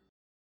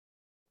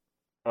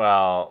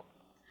 Well,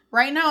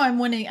 right now I'm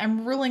winning.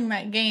 I'm ruling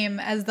that game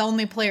as the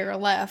only player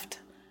left.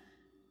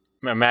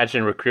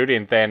 Imagine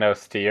recruiting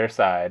Thanos to your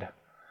side.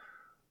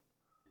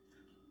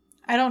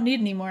 I don't need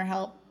any more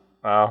help.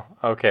 Oh,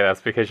 okay,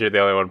 that's because you're the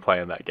only one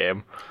playing that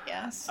game.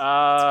 Yes.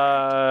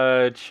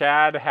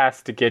 Chad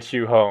has to get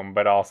you home,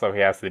 but also he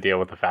has to deal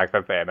with the fact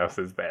that Thanos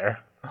is there.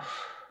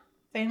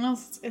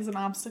 Thanos is an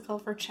obstacle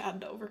for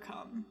Chad to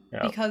overcome.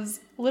 Yep. Because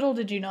little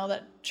did you know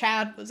that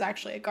Chad was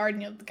actually a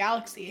guardian of the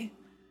galaxy.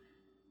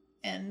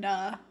 And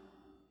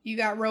you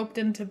got roped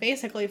into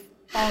basically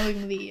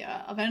following the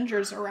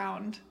Avengers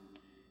around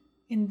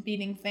in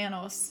beating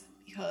Thanos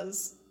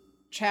because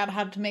Chad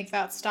had to make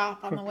that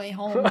stop on the way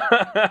home.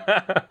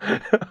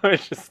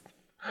 It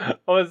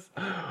was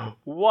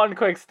one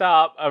quick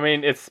stop. I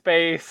mean, it's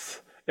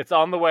space. It's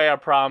on the way, I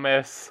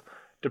promise.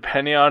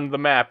 Depending on the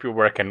map you're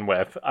working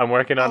with. I'm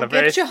working on a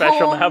very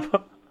special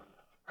map.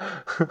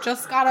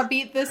 Just gotta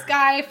beat this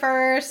guy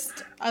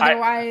first.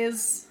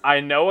 Otherwise... I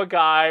know a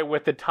guy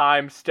with the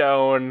time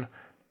stone.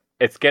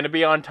 It's gonna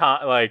be on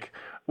time. Like,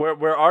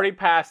 we're already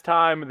past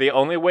time. The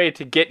only way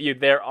to get you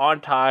there on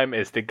time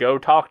is to go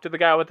talk to the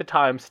guy with the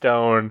time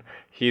stone.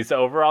 He's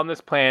over on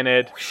this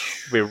planet.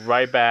 We'll be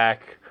right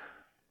back.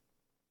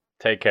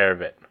 Take care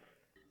of it.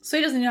 So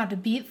he doesn't even have to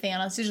beat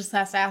Thanos. He just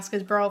has to ask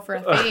his bro for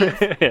a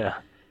fave. Yeah.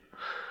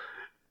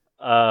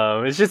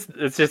 It's just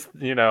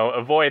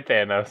avoid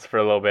Thanos for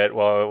a little bit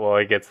while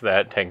he gets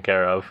that taken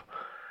care of.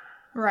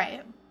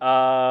 Right.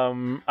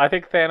 I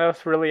think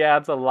Thanos really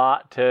adds a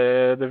lot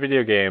to the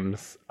video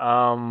games.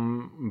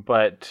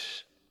 But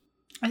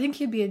I think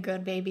he'd be a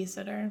good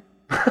babysitter.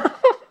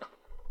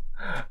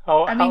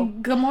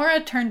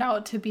 Gamora turned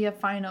out to be a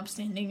fine,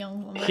 upstanding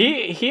young woman.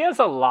 He has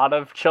a lot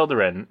of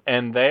children,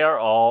 and they are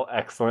all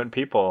excellent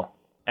people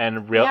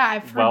and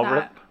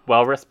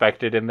well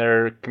respected in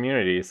their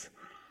communities.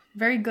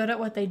 Very good at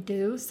what they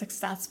do,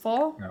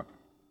 successful. Yep.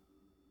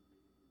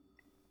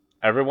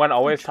 Everyone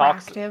always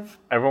talks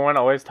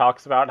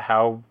about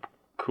how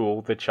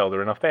cool the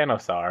children of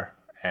Thanos are,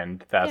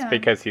 And that's Yeah.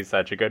 because he's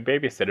such a good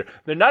babysitter.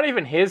 They're not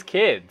even his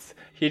kids.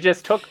 He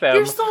just took them.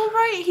 You're so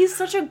right. He's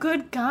such a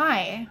good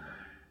guy.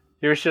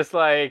 He was just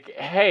like,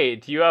 hey,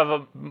 do you have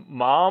a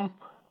mom?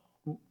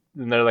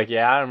 And they're like,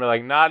 yeah. And we're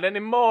like, not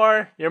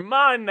anymore. You're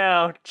mine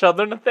now.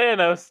 Children of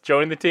Thanos.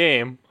 Join the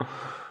team.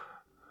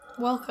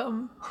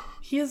 Welcome.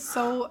 He is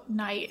so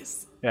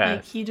nice. Yeah.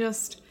 Like,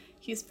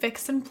 he's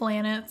fixing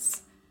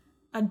planets,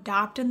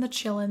 adopting the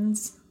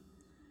chillins,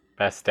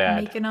 Best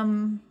dad.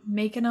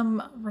 making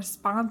them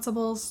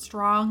responsible,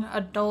 strong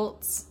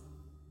adults.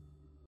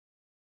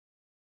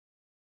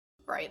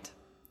 Right.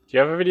 Do you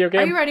have a video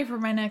game? Are you ready for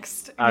my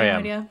next game I am.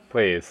 idea?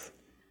 Please.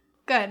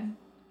 Good.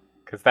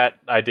 Because that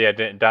idea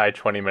didn't die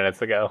 20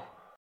 minutes ago.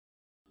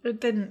 It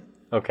didn't,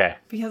 Okay.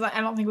 because I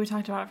don't think we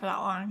talked about it for that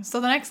long.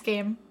 So the next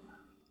game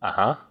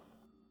Uh-huh.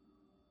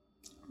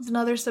 is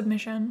another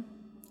submission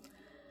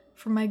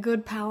from my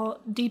good pal,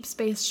 Deep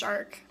Space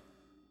Shark.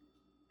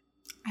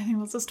 I think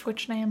that's his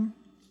Twitch name.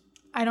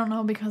 I don't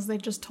know because they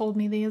just told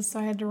me these, so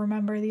I had to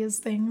remember these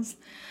things.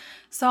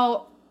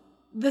 So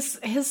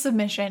his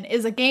submission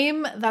is a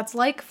game that's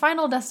like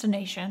Final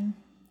Destination,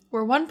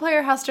 where one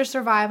player has to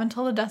survive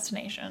until the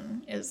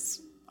destination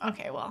is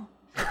okay. Well,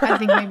 I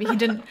think maybe he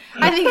didn't.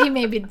 I think he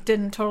maybe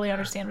didn't totally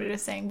understand what he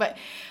was saying, but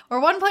where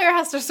one player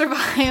has to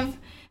survive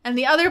and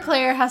the other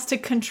player has to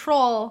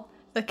control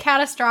the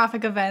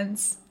catastrophic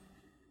events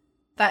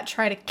that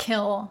try to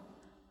kill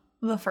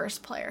the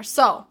first player.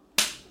 So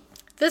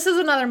this is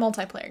another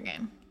multiplayer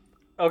game.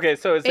 Okay,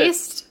 so is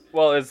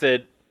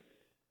it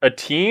a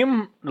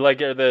team?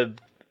 Like,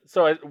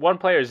 one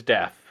player's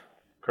death,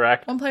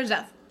 correct? One player's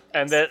death.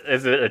 And then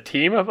is it a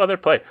team of other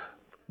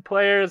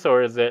players,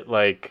 or is it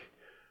like...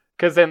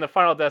 Because in the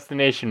Final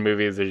Destination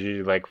movies, there's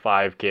usually like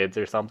 5 kids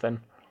or something.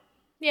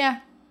 Yeah,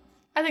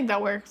 I think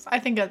that works. I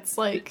think it's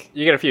like...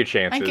 You get a few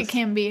chances. I think it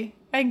can be.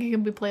 I think it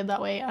can be played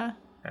that way, yeah.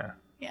 Yeah.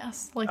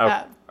 Yes, like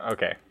that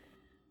Okay,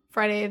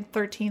 Friday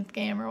 13th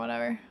game or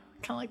whatever.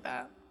 Kind of like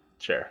that.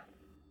 sure.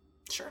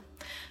 Sure.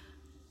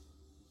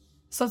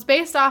 So it's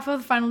based off of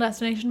the Final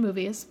Destination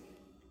movies.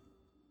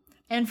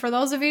 And for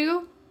those of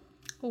you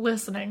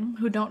listening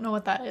who don't know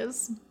what that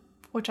is,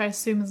 which I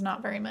assume is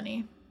not very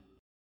many,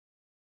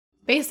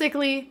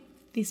 basically,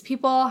 these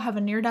people have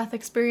a near-death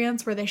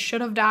experience where they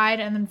should have died,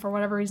 and then for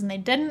whatever reason they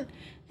didn't,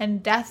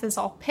 and Death is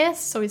all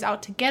pissed, so he's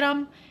out to get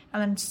them,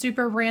 and then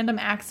super random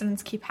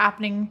accidents keep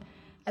happening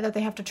that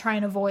they have to try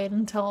and avoid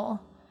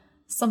until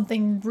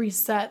something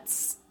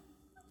resets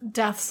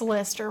Death's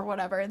list or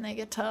whatever, and they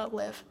get to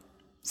live.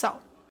 So...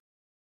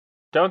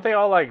 Don't they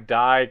all, like,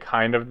 die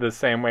kind of the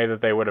same way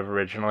that they would have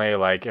originally?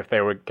 Like, if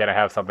they were gonna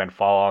have something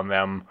fall on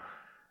them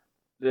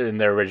in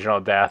their original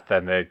death,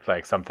 then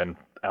something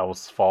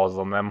else falls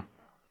on them?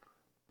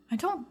 I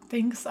don't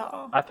think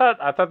so. I thought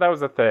that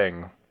was a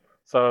thing.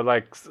 So,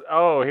 like,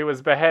 oh, he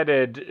was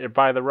beheaded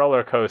by the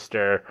roller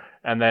coaster,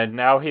 and then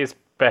now he's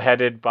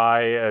beheaded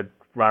by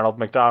Ronald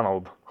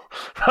McDonald.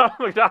 Ronald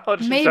McDonald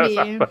just Maybe.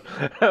 shows up.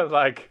 I was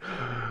like,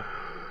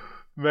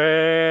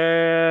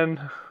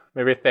 man...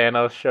 Maybe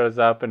Thanos shows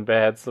up and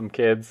beheads some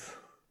kids.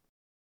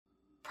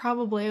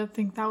 Probably. I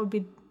think that would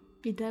be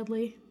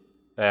deadly.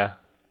 Yeah.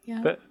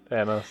 Yeah.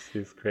 Thanos,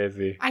 he's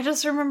crazy. I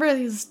just remember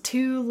these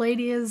 2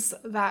 ladies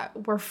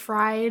that were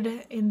fried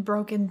in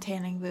broken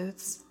tanning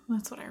booths.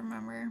 That's what I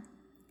remember.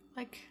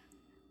 Like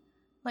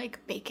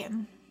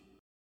bacon.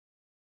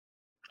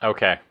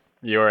 Okay.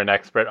 You are an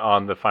expert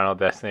on the Final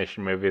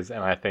Destination movies,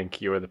 and I think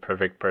you are the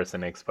perfect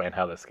person to explain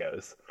how this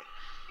goes.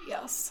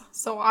 Yes.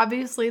 So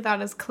obviously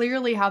that is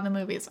clearly how the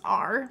movies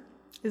are.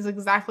 Is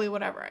exactly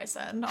whatever I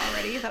said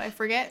already that I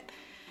forget.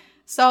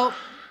 So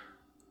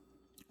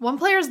one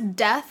player's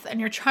death and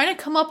you're trying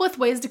to come up with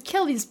ways to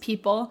kill these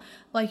people.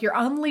 Like you're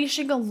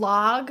unleashing a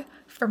log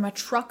from a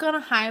truck on a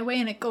highway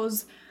and it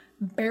goes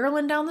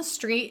barreling down the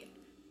street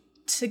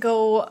to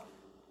go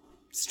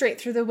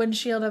straight through the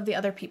windshield of the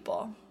other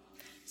people.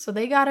 So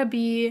they gotta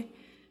be,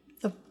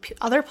 the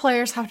other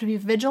players have to be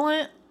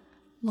vigilant,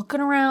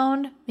 looking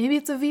around. Maybe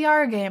it's a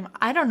VR game.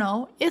 I don't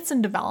know. It's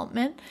in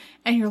development.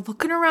 And you're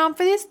looking around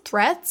for these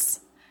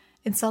threats.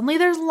 And suddenly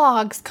there's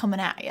logs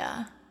coming at you.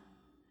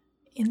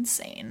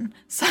 Insane.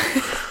 So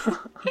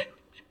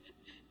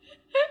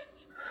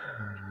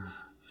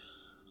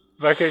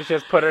Becca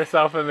just put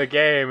herself in the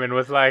game and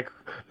was like,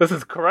 this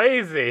is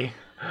crazy.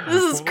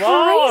 this is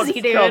Logs crazy,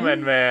 dude.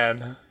 coming,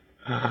 man.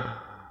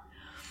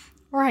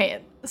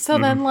 Right. So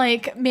then,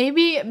 like,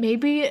 maybe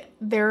they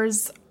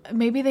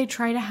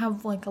try to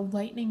have, like, a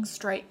lightning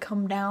strike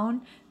come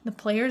down. The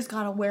player's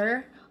gotta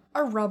wear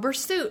a rubber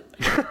suit.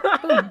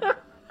 Boom.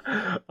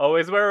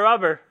 Always wear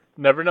rubber.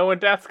 Never know when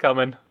death's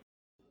coming.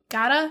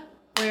 Gotta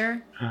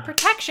wear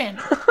protection.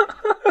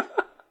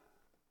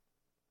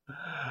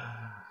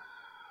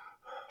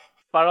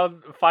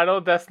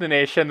 Final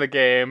Destination, the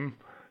game,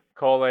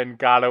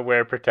 gotta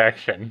wear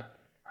protection.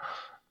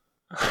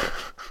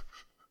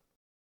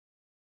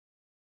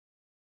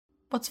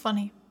 What's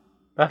funny?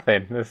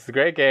 Nothing. This is a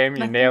great game. You're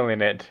Nothing.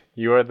 nailing it.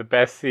 You are the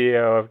best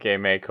CEO of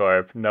Game A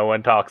Corp. No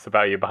one talks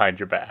about you behind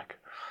your back.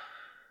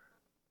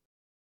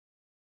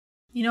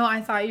 You know,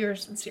 I thought you were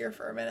sincere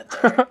for a minute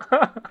there.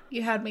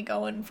 You had me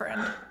going,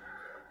 friend.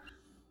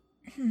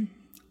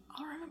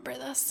 I'll remember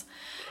this.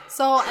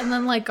 So, and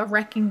then like a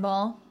wrecking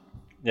ball.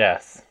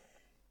 Yes.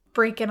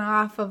 Breaking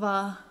off of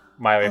a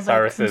Miley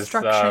Cyrus's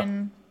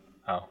construction.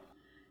 Oh.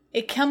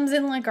 It comes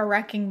in like a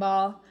wrecking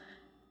ball,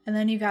 and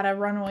then you gotta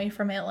run away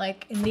from it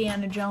like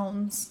Indiana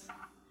Jones.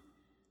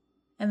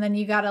 And then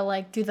you gotta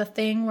like do the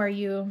thing where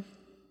you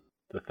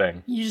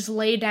just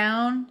lay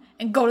down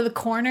and go to the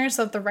corner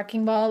so that the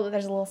wrecking ball,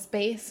 there's a little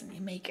space and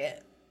you make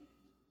it.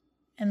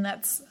 And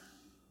that's...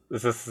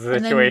 Is this a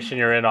situation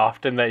you're in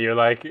often that you're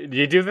like,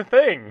 you do the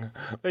thing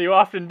that you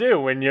often do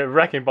when your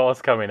wrecking ball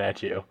is coming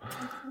at you?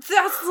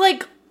 That's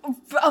like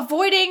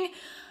avoiding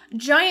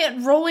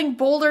giant rolling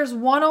boulders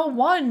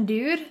 101,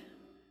 dude.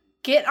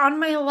 Get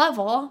on my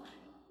level.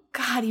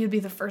 God, you'd be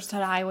the first to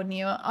die, wouldn't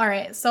you? All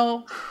right,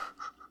 so...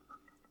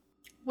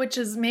 Which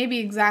is maybe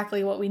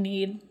exactly what we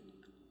need.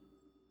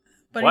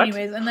 But what?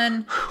 Anyways, and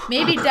then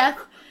maybe Death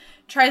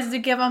tries to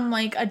give him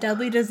like a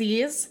deadly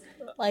disease,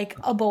 like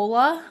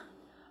Ebola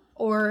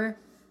or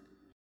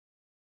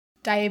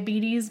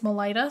diabetes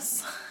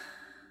mellitus.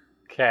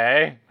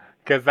 Okay,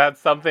 because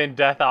that's something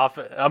Death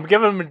often... I'm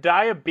giving him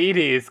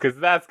diabetes because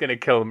that's going to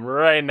kill him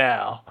right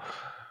now.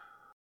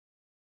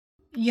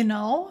 You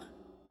know?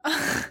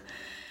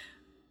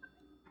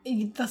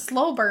 The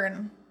slow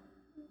burn.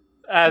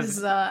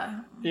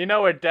 You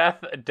know where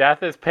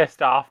Death is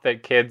pissed off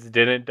that kids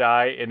didn't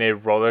die in a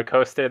roller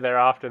coaster. They're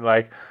often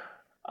like,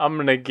 I'm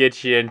gonna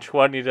get you in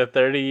 20 to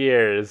 30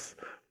 years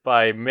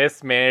by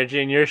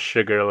mismanaging your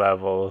sugar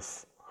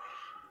levels.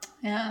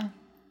 Yeah.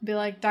 Be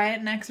like, diet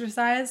and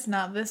exercise?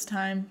 Not this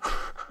time.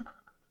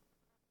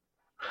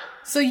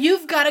 So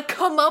you've got to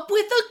come up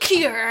with a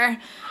cure.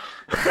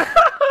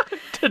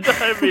 To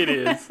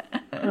diabetes.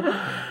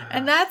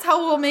 And that's how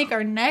we'll make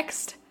our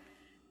next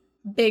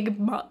big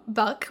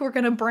buck. We're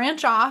going to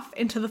branch off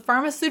into the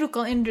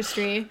pharmaceutical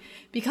industry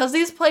because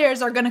these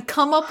players are going to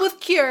come up with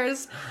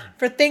cures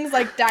for things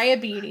like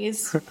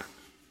diabetes.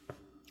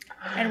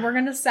 And we're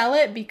going to sell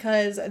it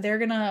because they're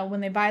going to,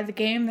 when they buy the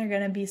game, they're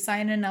going to be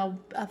signing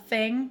a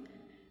thing,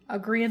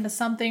 agreeing to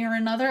something or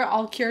another.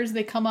 All cures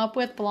they come up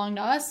with belong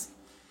to us.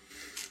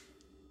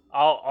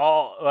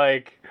 All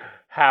like,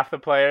 half the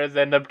players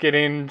end up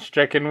getting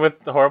stricken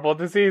with horrible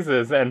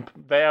diseases, and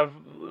they have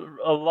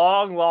a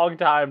long, long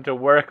time to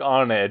work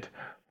on it.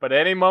 But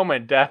any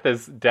moment, death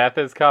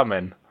is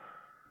coming.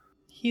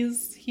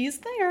 He's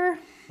there.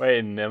 Wait,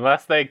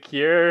 unless they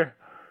cure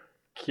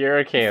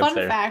cancer. Fun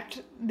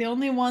fact, the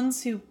only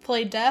ones who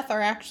play death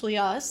are actually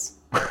us.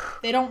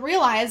 They don't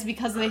realize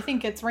because they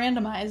think it's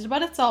randomized,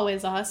 but it's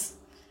always us.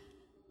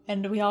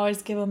 And we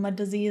always give them a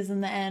disease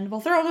in the end. We'll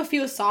throw them a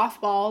few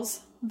softballs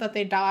that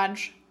they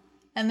dodge.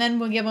 And then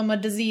we'll give them a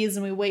disease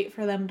and we wait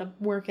for them to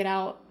work it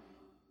out.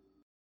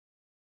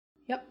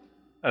 Yep.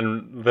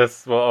 And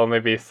this will only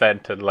be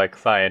sent to, like,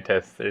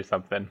 scientists or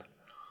something.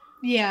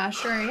 Yeah,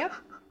 sure, yep.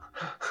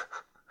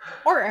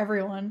 Or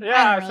everyone.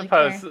 Yeah, I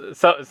suppose. care.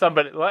 So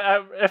somebody,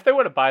 if they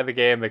want to buy the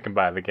game, they can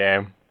buy the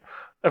game.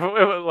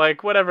 If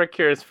like, whatever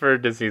cures for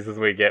diseases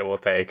we get, we'll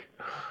take.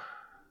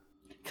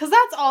 Because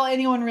that's all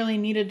anyone really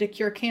needed to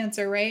cure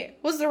cancer, right?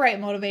 Was the right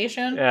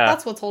motivation. Yeah.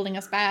 That's what's holding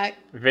us back.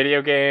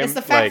 Video games. It's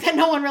the fact that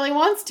no one really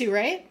wants to,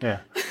 right? Yeah.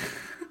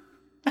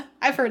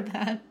 I've heard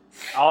that.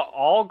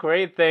 All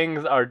great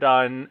things are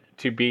done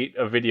to beat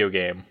a video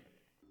game.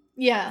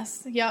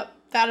 Yes. Yep.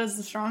 That is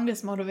the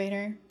strongest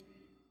motivator.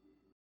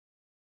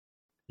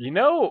 You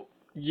know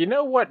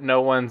what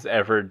no one's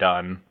ever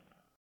done?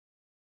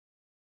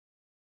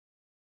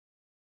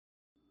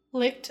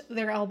 Licked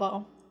their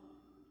elbow.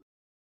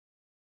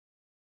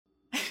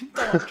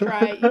 Don't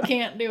try. You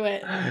can't do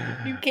it.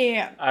 You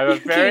can't. I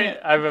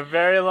have a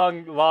very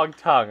long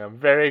tongue. I'm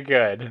very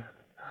good.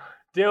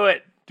 Do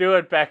it,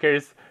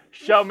 Beckers.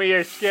 Show me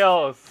your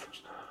skills.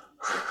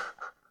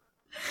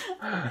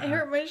 I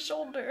hurt my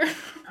shoulder.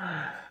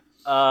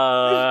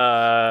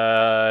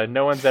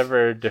 No one's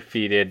ever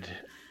defeated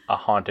a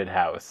haunted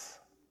house.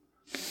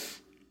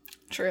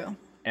 True.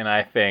 And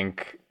I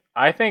think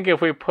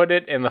if we put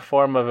it in the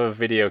form of a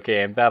video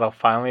game, that'll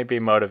finally be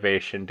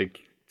motivation to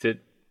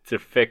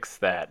fix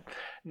that.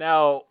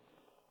 Now,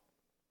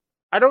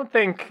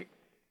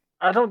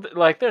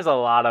 there's a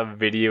lot of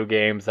video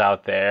games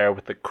out there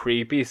with the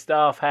creepy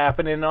stuff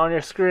happening on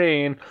your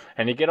screen,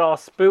 and you get all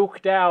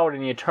spooked out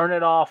and you turn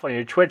it off on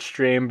your Twitch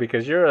stream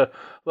because you're a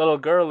little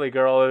girly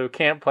girl who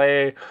can't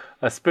play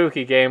a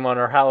spooky game on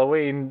her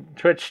Halloween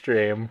Twitch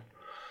stream.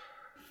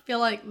 I feel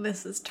like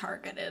this is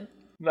targeted.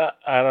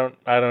 I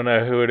don't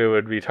know who it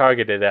would be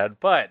targeted at,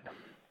 but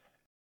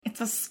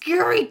it's a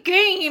scary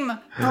game,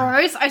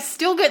 guys. I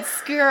still get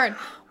scared.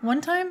 One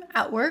time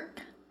at work,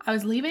 I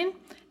was leaving,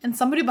 and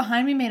somebody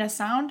behind me made a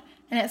sound,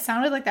 and it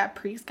sounded like that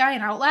priest guy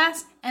in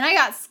Outlast, and I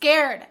got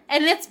scared.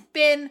 And it's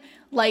been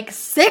like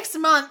 6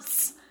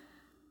 months.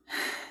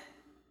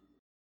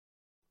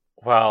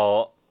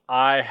 Well,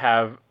 I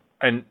have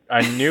a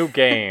new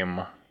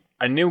game.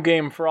 A new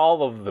game for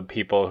all of the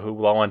people who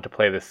want to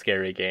play the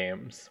scary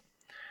games.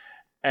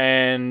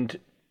 And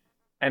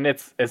and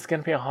it's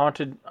gonna be a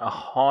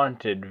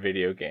haunted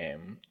video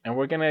game, and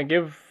we're gonna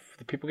give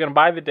the people gonna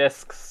buy the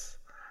discs.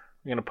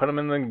 We're gonna put them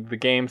in the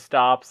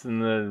GameStops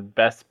and the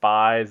Best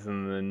Buys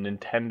and the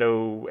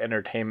Nintendo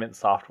Entertainment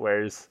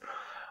Softwares,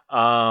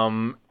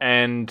 and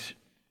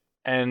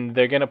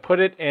they're gonna put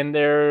it in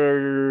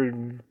their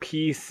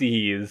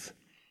PCs,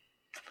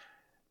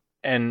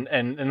 and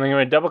they're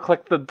gonna double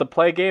click the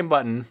play game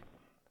button,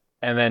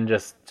 and then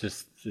just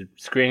the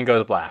screen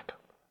goes black.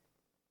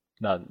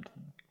 None.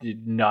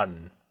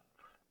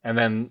 And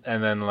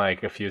then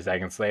like a few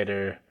seconds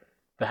later,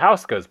 the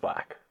house goes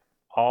black.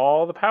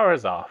 All the power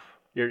is off.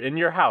 You're in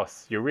your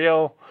house.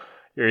 You're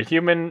a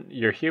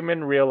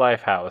human real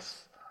life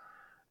house.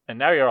 And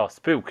now you're all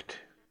spooked.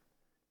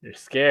 You're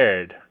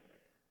scared.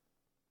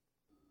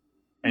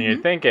 And you're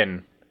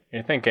thinking,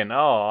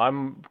 oh,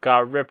 I'm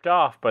got ripped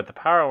off, but the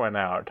power went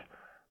out.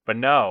 But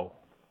no.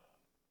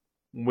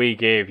 We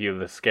gave you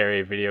the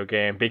scary video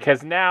game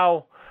because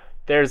now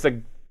there's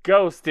a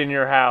ghost in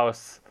your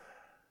house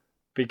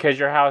because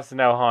your house is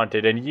now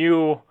haunted, and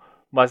you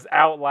must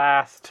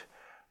outlast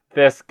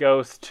this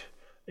ghost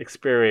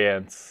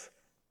experience.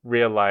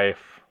 Real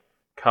life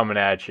coming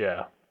at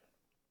you.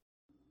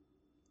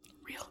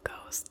 Real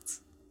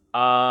ghosts.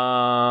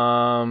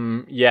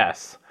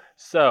 Yes.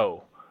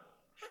 So,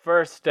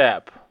 first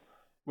step,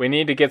 we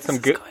need to get some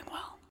going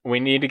well. We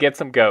need to get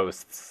some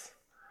ghosts.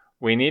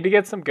 We need to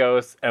get some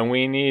ghosts, and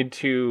we need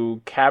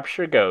to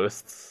capture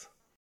ghosts.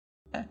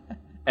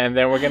 And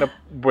then we're gonna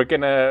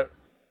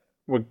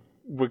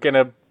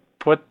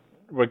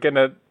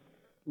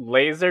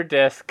laser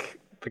disc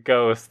the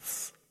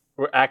ghosts.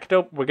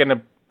 We're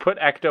gonna put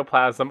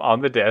ectoplasm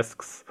on the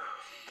discs.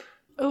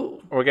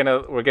 Ooh. We're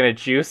gonna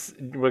juice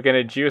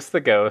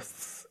the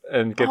ghosts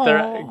and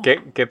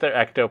get their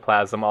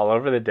ectoplasm all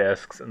over the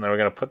discs, and then we're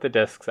gonna put the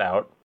discs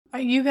out. Are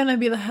you gonna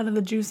be the head of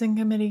the juicing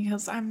committee?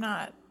 Because I'm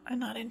not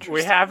interested.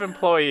 We have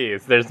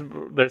employees. There's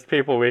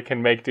people we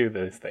can make do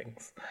these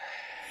things.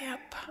 Yep.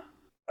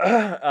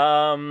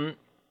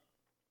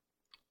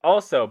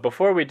 Also,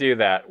 before we do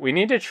that, we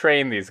need to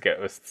train these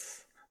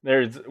ghosts.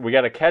 We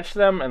gotta catch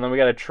them, and then we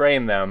gotta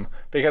train them,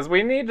 because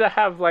we need to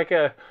have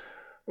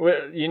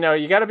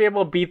you gotta be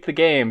able to beat the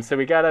game. So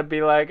we gotta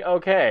be like,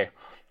 okay,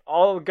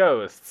 all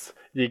ghosts,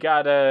 you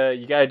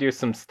gotta do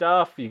some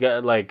stuff. You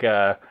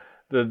gotta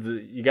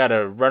you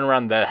gotta run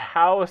around the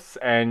house,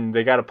 and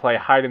they gotta play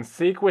hide and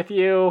seek with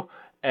you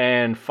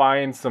and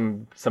find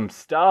some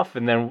stuff.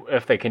 And then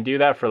if they can do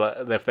that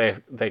if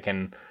they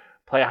can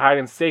play hide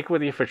and seek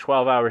with you for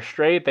 12 hours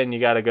straight, then you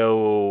gotta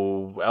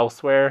go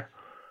elsewhere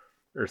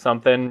or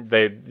something.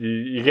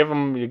 You give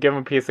them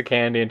a piece of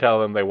candy and tell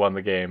them they won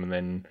the game, and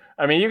then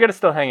you gotta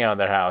still hang out in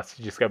their house.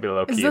 You just gotta be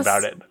low key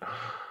about it.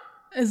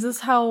 Is this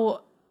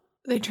how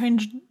they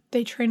trained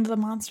the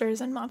monsters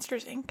in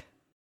Monsters Inc.?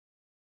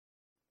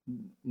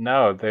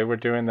 No, they were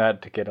doing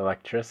that to get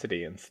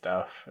electricity and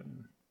stuff.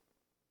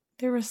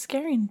 They were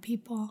scaring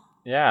people.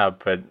 Yeah,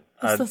 but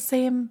it's the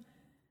same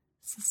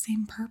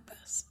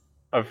purpose.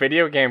 A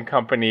video game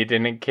company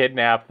didn't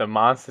kidnap the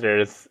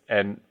monsters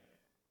and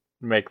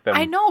make them...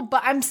 I know,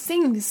 but I'm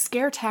saying these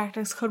scare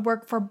tactics could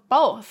work for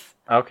both.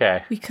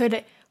 Okay. We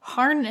could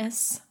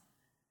harness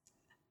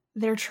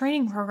their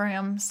training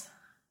programs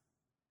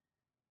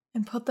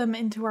and put them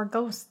into our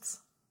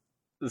ghosts.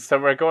 So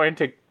we're going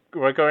to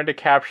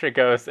capture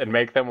ghosts and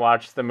make them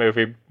watch the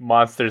movie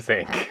Monsters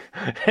Inc.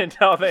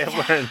 until they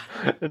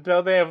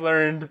have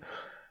learned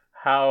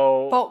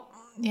how...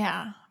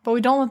 But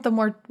we don't let them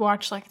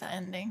watch like the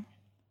ending.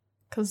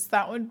 Because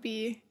that would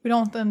be... We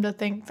don't want them to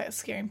think that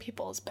scaring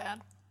people is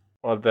bad.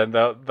 Well, then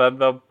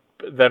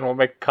we'll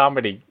make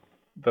comedy.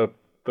 They'll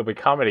be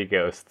comedy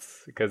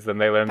ghosts, because then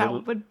they learn...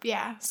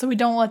 So we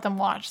don't let them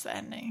watch the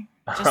ending.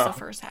 Just the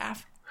first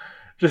half.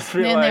 Just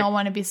feel and they all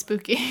want to be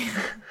spooky.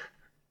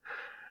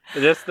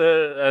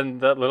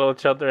 And the little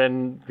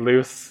children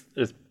loose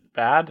is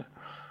bad?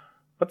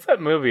 What's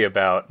that movie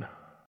about?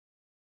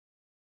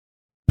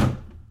 I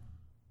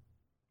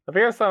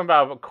think it's something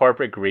about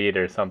corporate greed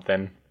or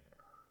something.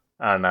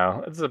 I don't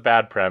know. It's a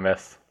bad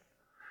premise.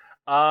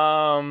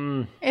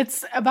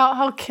 It's about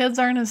how kids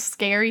aren't as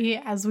scary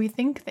as we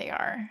think they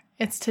are.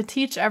 It's to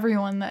teach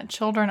everyone that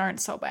children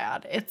aren't so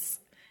bad. It's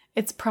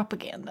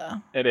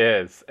propaganda. It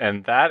is.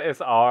 And that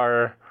is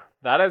our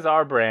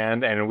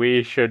brand, and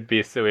we should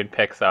be suing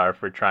Pixar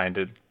for trying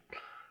to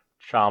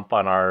chomp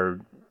on our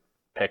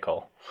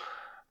pickle.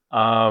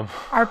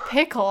 Our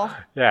pickle?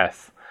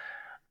 Yes. Is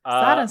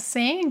that a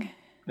saying?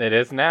 It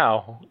is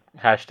now.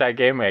 Hashtag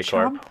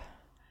GameMakeCorp.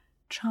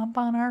 Chomp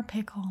on our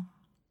pickle.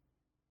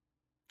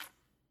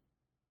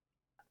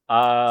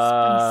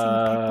 Spicy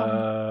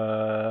pickle.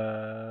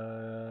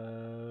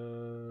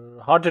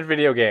 Haunted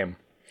video game.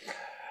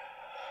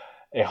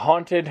 A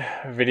haunted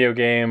video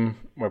game.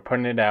 We're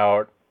putting it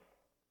out.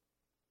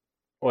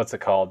 What's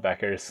it called,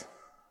 Beckers?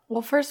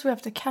 Well, first we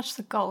have to catch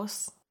the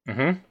ghosts.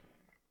 Mm-hmm.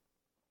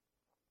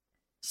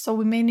 So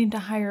we may need to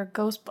hire a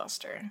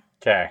Ghostbuster.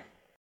 Okay.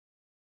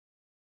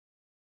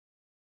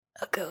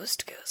 A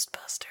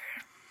Ghostbuster.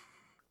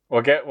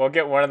 We'll get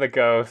one of the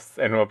ghosts,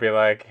 and we'll be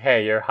like,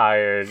 "Hey, you're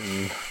hired,"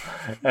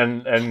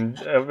 and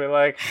it'll be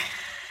like,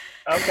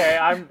 "Okay,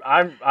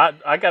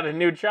 I got a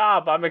new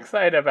job. I'm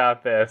excited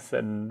about this,"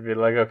 and be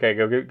like, "Okay,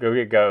 go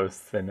get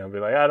ghosts," and he'll be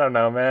like, "I don't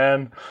know,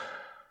 man.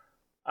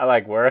 I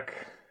like work."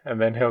 And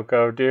then he'll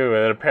go do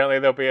it. And apparently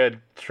there'll be a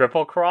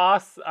triple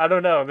cross. I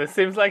don't know. This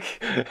seems like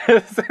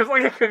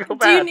it could go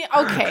bad.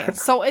 Okay,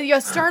 so you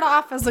start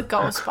off as a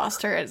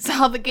Ghostbuster. It's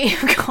how the game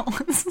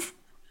goes.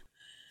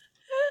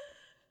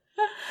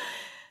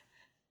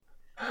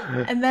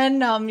 And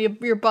then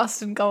you're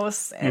busting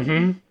ghosts,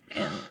 and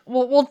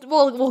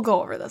we'll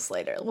go over this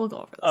later.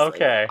 Okay.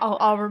 Later.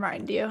 I'll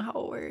remind you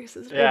how it works.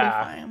 It's really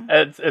fine.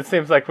 It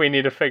seems like we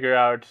need to figure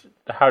out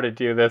how to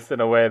do this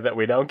in a way that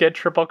we don't get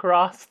triple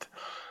crossed.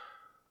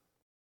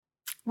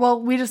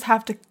 Well, we just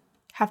have to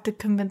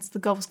convince the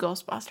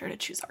Ghostbuster to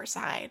choose our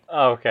side.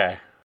 Okay.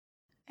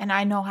 And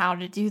I know how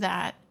to do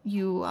that.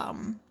 You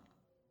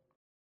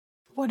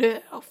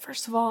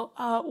first of all,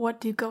 what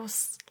do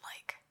ghosts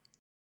like?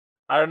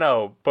 I don't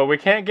know, but we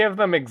can't give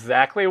them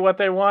exactly what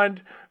they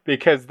want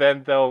because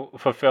then they'll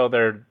fulfill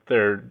their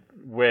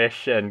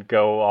wish and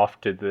go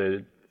off to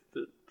the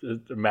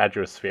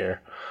Madrosphere.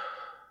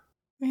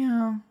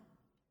 Yeah.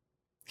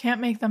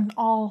 Can't make them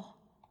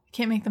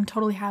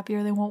totally happy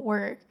or they won't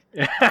work.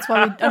 That's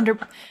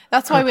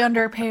why we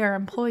underpay our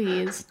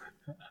employees.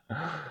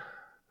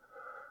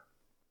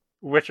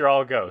 Which are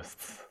all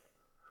ghosts.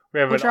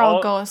 Which are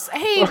all ghosts.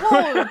 Hey,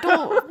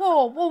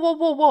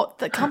 whoa.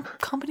 The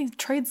company's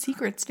trade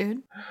secrets,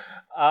 dude.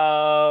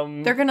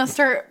 They're gonna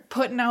start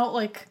putting out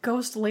like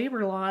ghost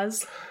labor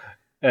laws.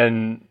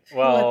 And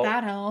well, let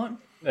that out.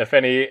 If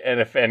any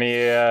of our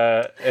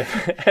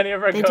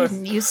they ghosts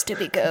didn't used to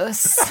be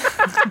ghosts.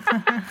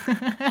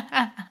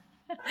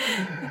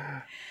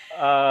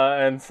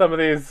 And some of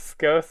these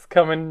ghosts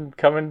coming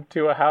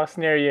to a house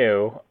near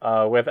you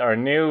with our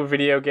new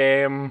video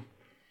game,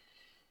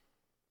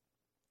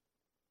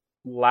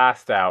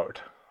 Last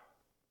Out.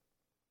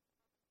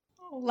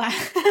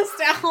 Last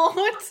Out?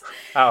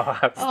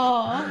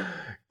 Oh.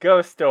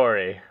 Ghost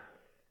Story.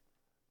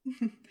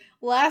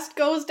 Last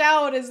Ghost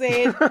Out is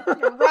a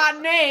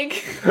rotten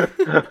egg.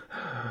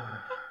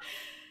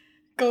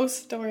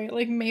 Ghost Story,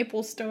 like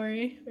Maple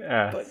Story.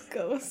 Yes. But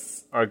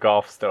ghosts. Or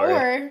Golf Story.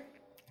 Or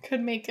could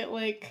make it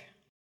like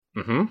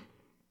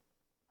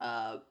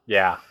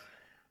yeah.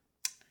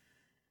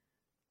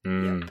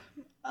 Yep.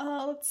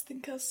 Let's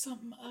think of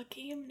some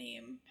game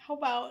name. How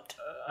about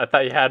I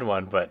thought you had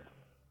one, but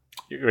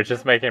you were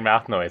just making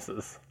mouth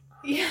noises.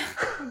 Yeah,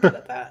 I'm good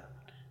at that.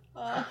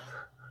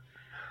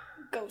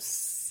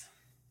 Ghosts.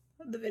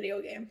 The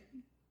video game.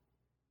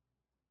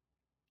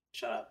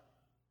 Shut up.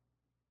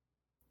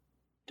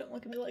 Don't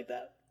look at me like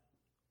that.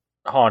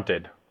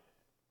 Haunted.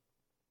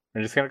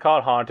 We're just going to call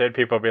it Haunted.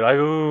 People will be like,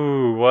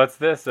 ooh, what's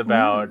this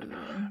about?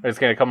 It's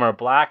going to come on a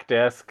black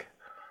disc.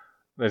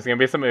 There's going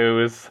to be some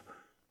ooze.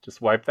 Just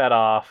wipe that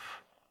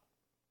off.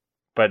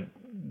 But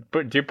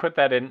do put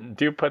that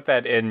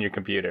in your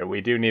computer.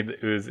 We do need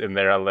the ooze in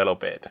there a little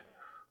bit.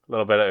 A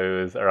little bit of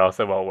ooze, or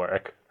else it won't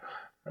work.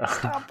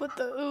 Stop with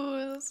the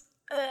ooze.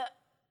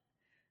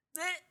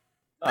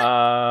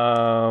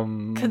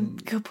 Could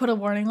put a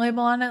warning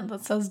label on it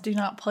that says "Do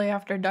not play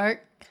after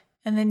dark,"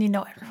 and then you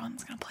know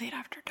everyone's gonna play it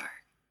after dark,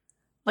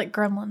 like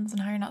Gremlins and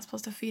how you're not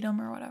supposed to feed them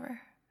or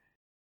whatever.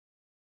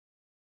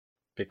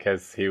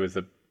 Because he was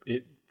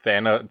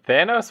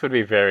Thanos would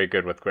be very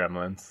good with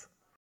Gremlins.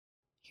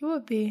 He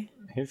would be.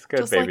 He's a good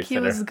just babysitter. Like he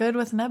was good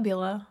with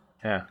Nebula.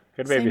 Yeah,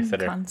 good Same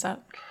babysitter.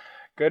 Concept.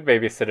 Good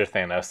babysitter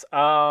Thanos.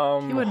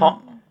 He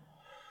wouldn't.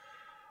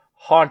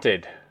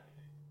 Haunted.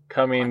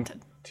 Coming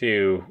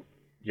to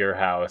your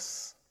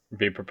house.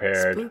 Be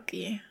prepared.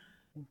 Spooky.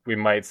 We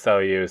might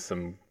sell you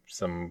some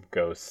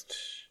ghost.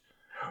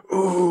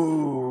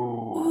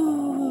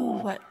 Ooh.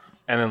 What?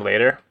 And then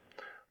later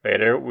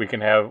we can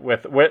have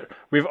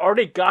we've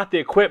already got the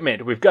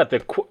equipment. We've got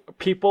the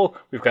people.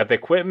 We've got the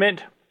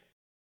equipment.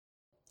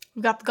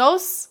 We've got the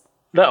ghosts.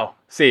 No,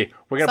 see,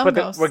 we're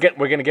gonna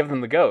we're gonna give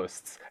them the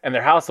ghosts, and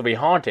their house will be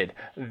haunted.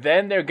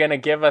 Then they're gonna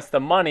give us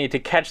the money to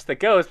catch the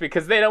ghosts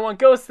because they don't want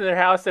ghosts in their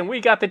house, and we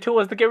got the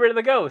tools to get rid of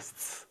the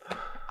ghosts.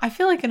 I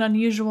feel like an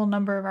unusual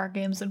number of our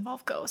games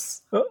involve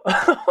ghosts.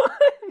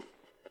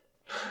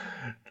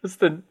 just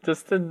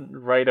the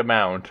right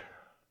amount.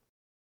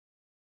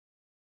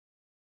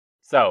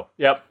 So,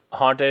 yep,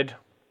 Haunted.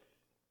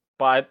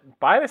 Buy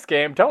this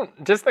game.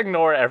 Don't just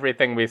ignore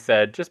everything we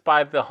said. Just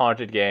buy the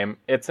Haunted game.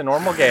 It's a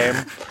normal game.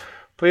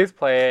 Please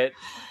play it.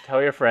 Tell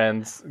your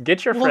friends.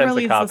 Get your friends a copy. We'll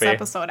release this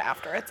episode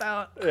after it's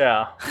out.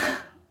 Yeah.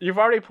 You've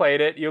already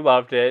played it. You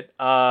loved it.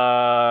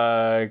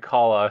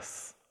 Call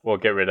us. We'll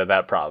get rid of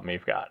that problem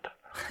you've got.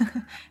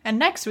 And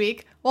next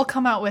week, we'll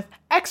come out with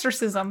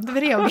Exorcism, the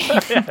video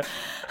game.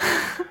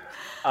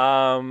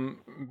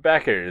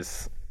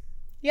 Beckers.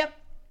 Yep.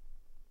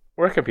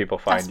 Where can people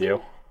find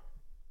you?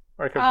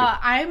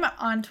 I'm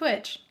on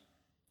Twitch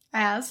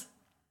as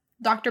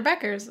Dr.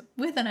 Beckers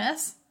with an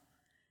S.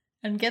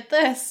 And get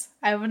this,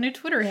 I have a new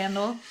Twitter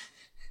handle.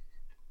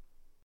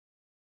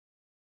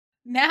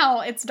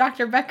 Now it's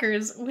Dr.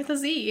 Becker's with a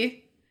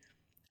Z.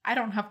 I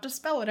don't have to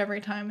spell it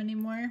every time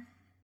anymore.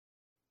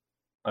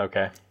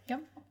 Okay.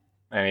 Yep.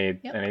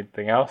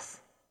 Anything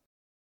else?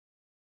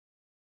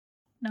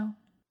 No.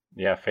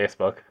 Yeah,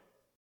 Facebook.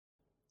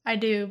 I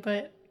do,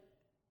 but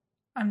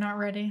I'm not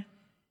ready.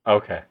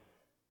 Okay.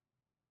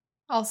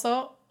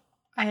 Also,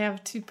 I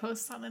have 2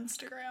 posts on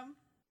Instagram.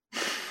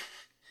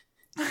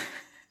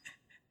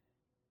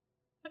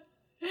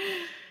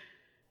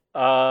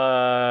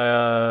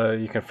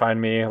 You can find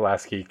me,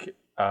 Last Geek,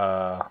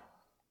 on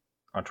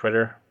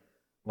Twitter,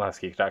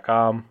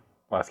 lastgeek.com,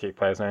 Last Geek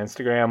Plays on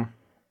Instagram.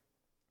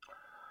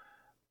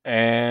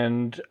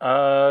 And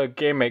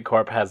GameMate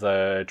Corp has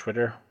a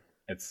Twitter.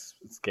 It's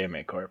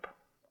GameMate Corp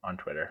on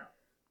Twitter.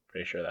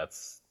 Pretty sure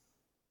that's...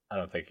 I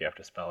don't think you have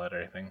to spell it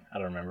or anything. I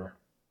don't remember.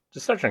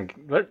 Just search on...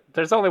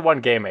 There's only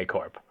one GameMate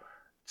Corp.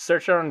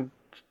 Search on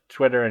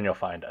Twitter and you'll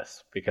find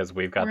us because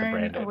we've got the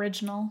branding.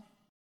 Original.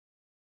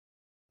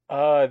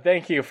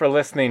 Thank you for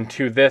listening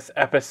to this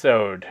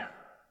episode.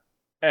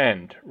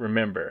 And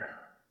remember,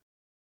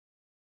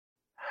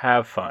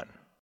 have fun.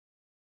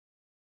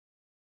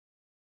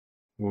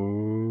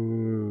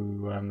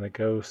 Ooh, I'm the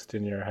ghost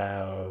in your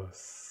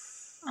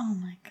house. Oh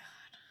my god.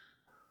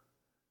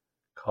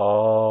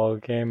 Call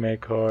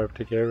GameMate Corp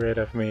to get rid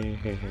of me.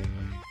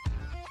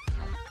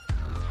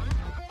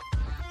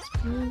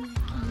 Spooky.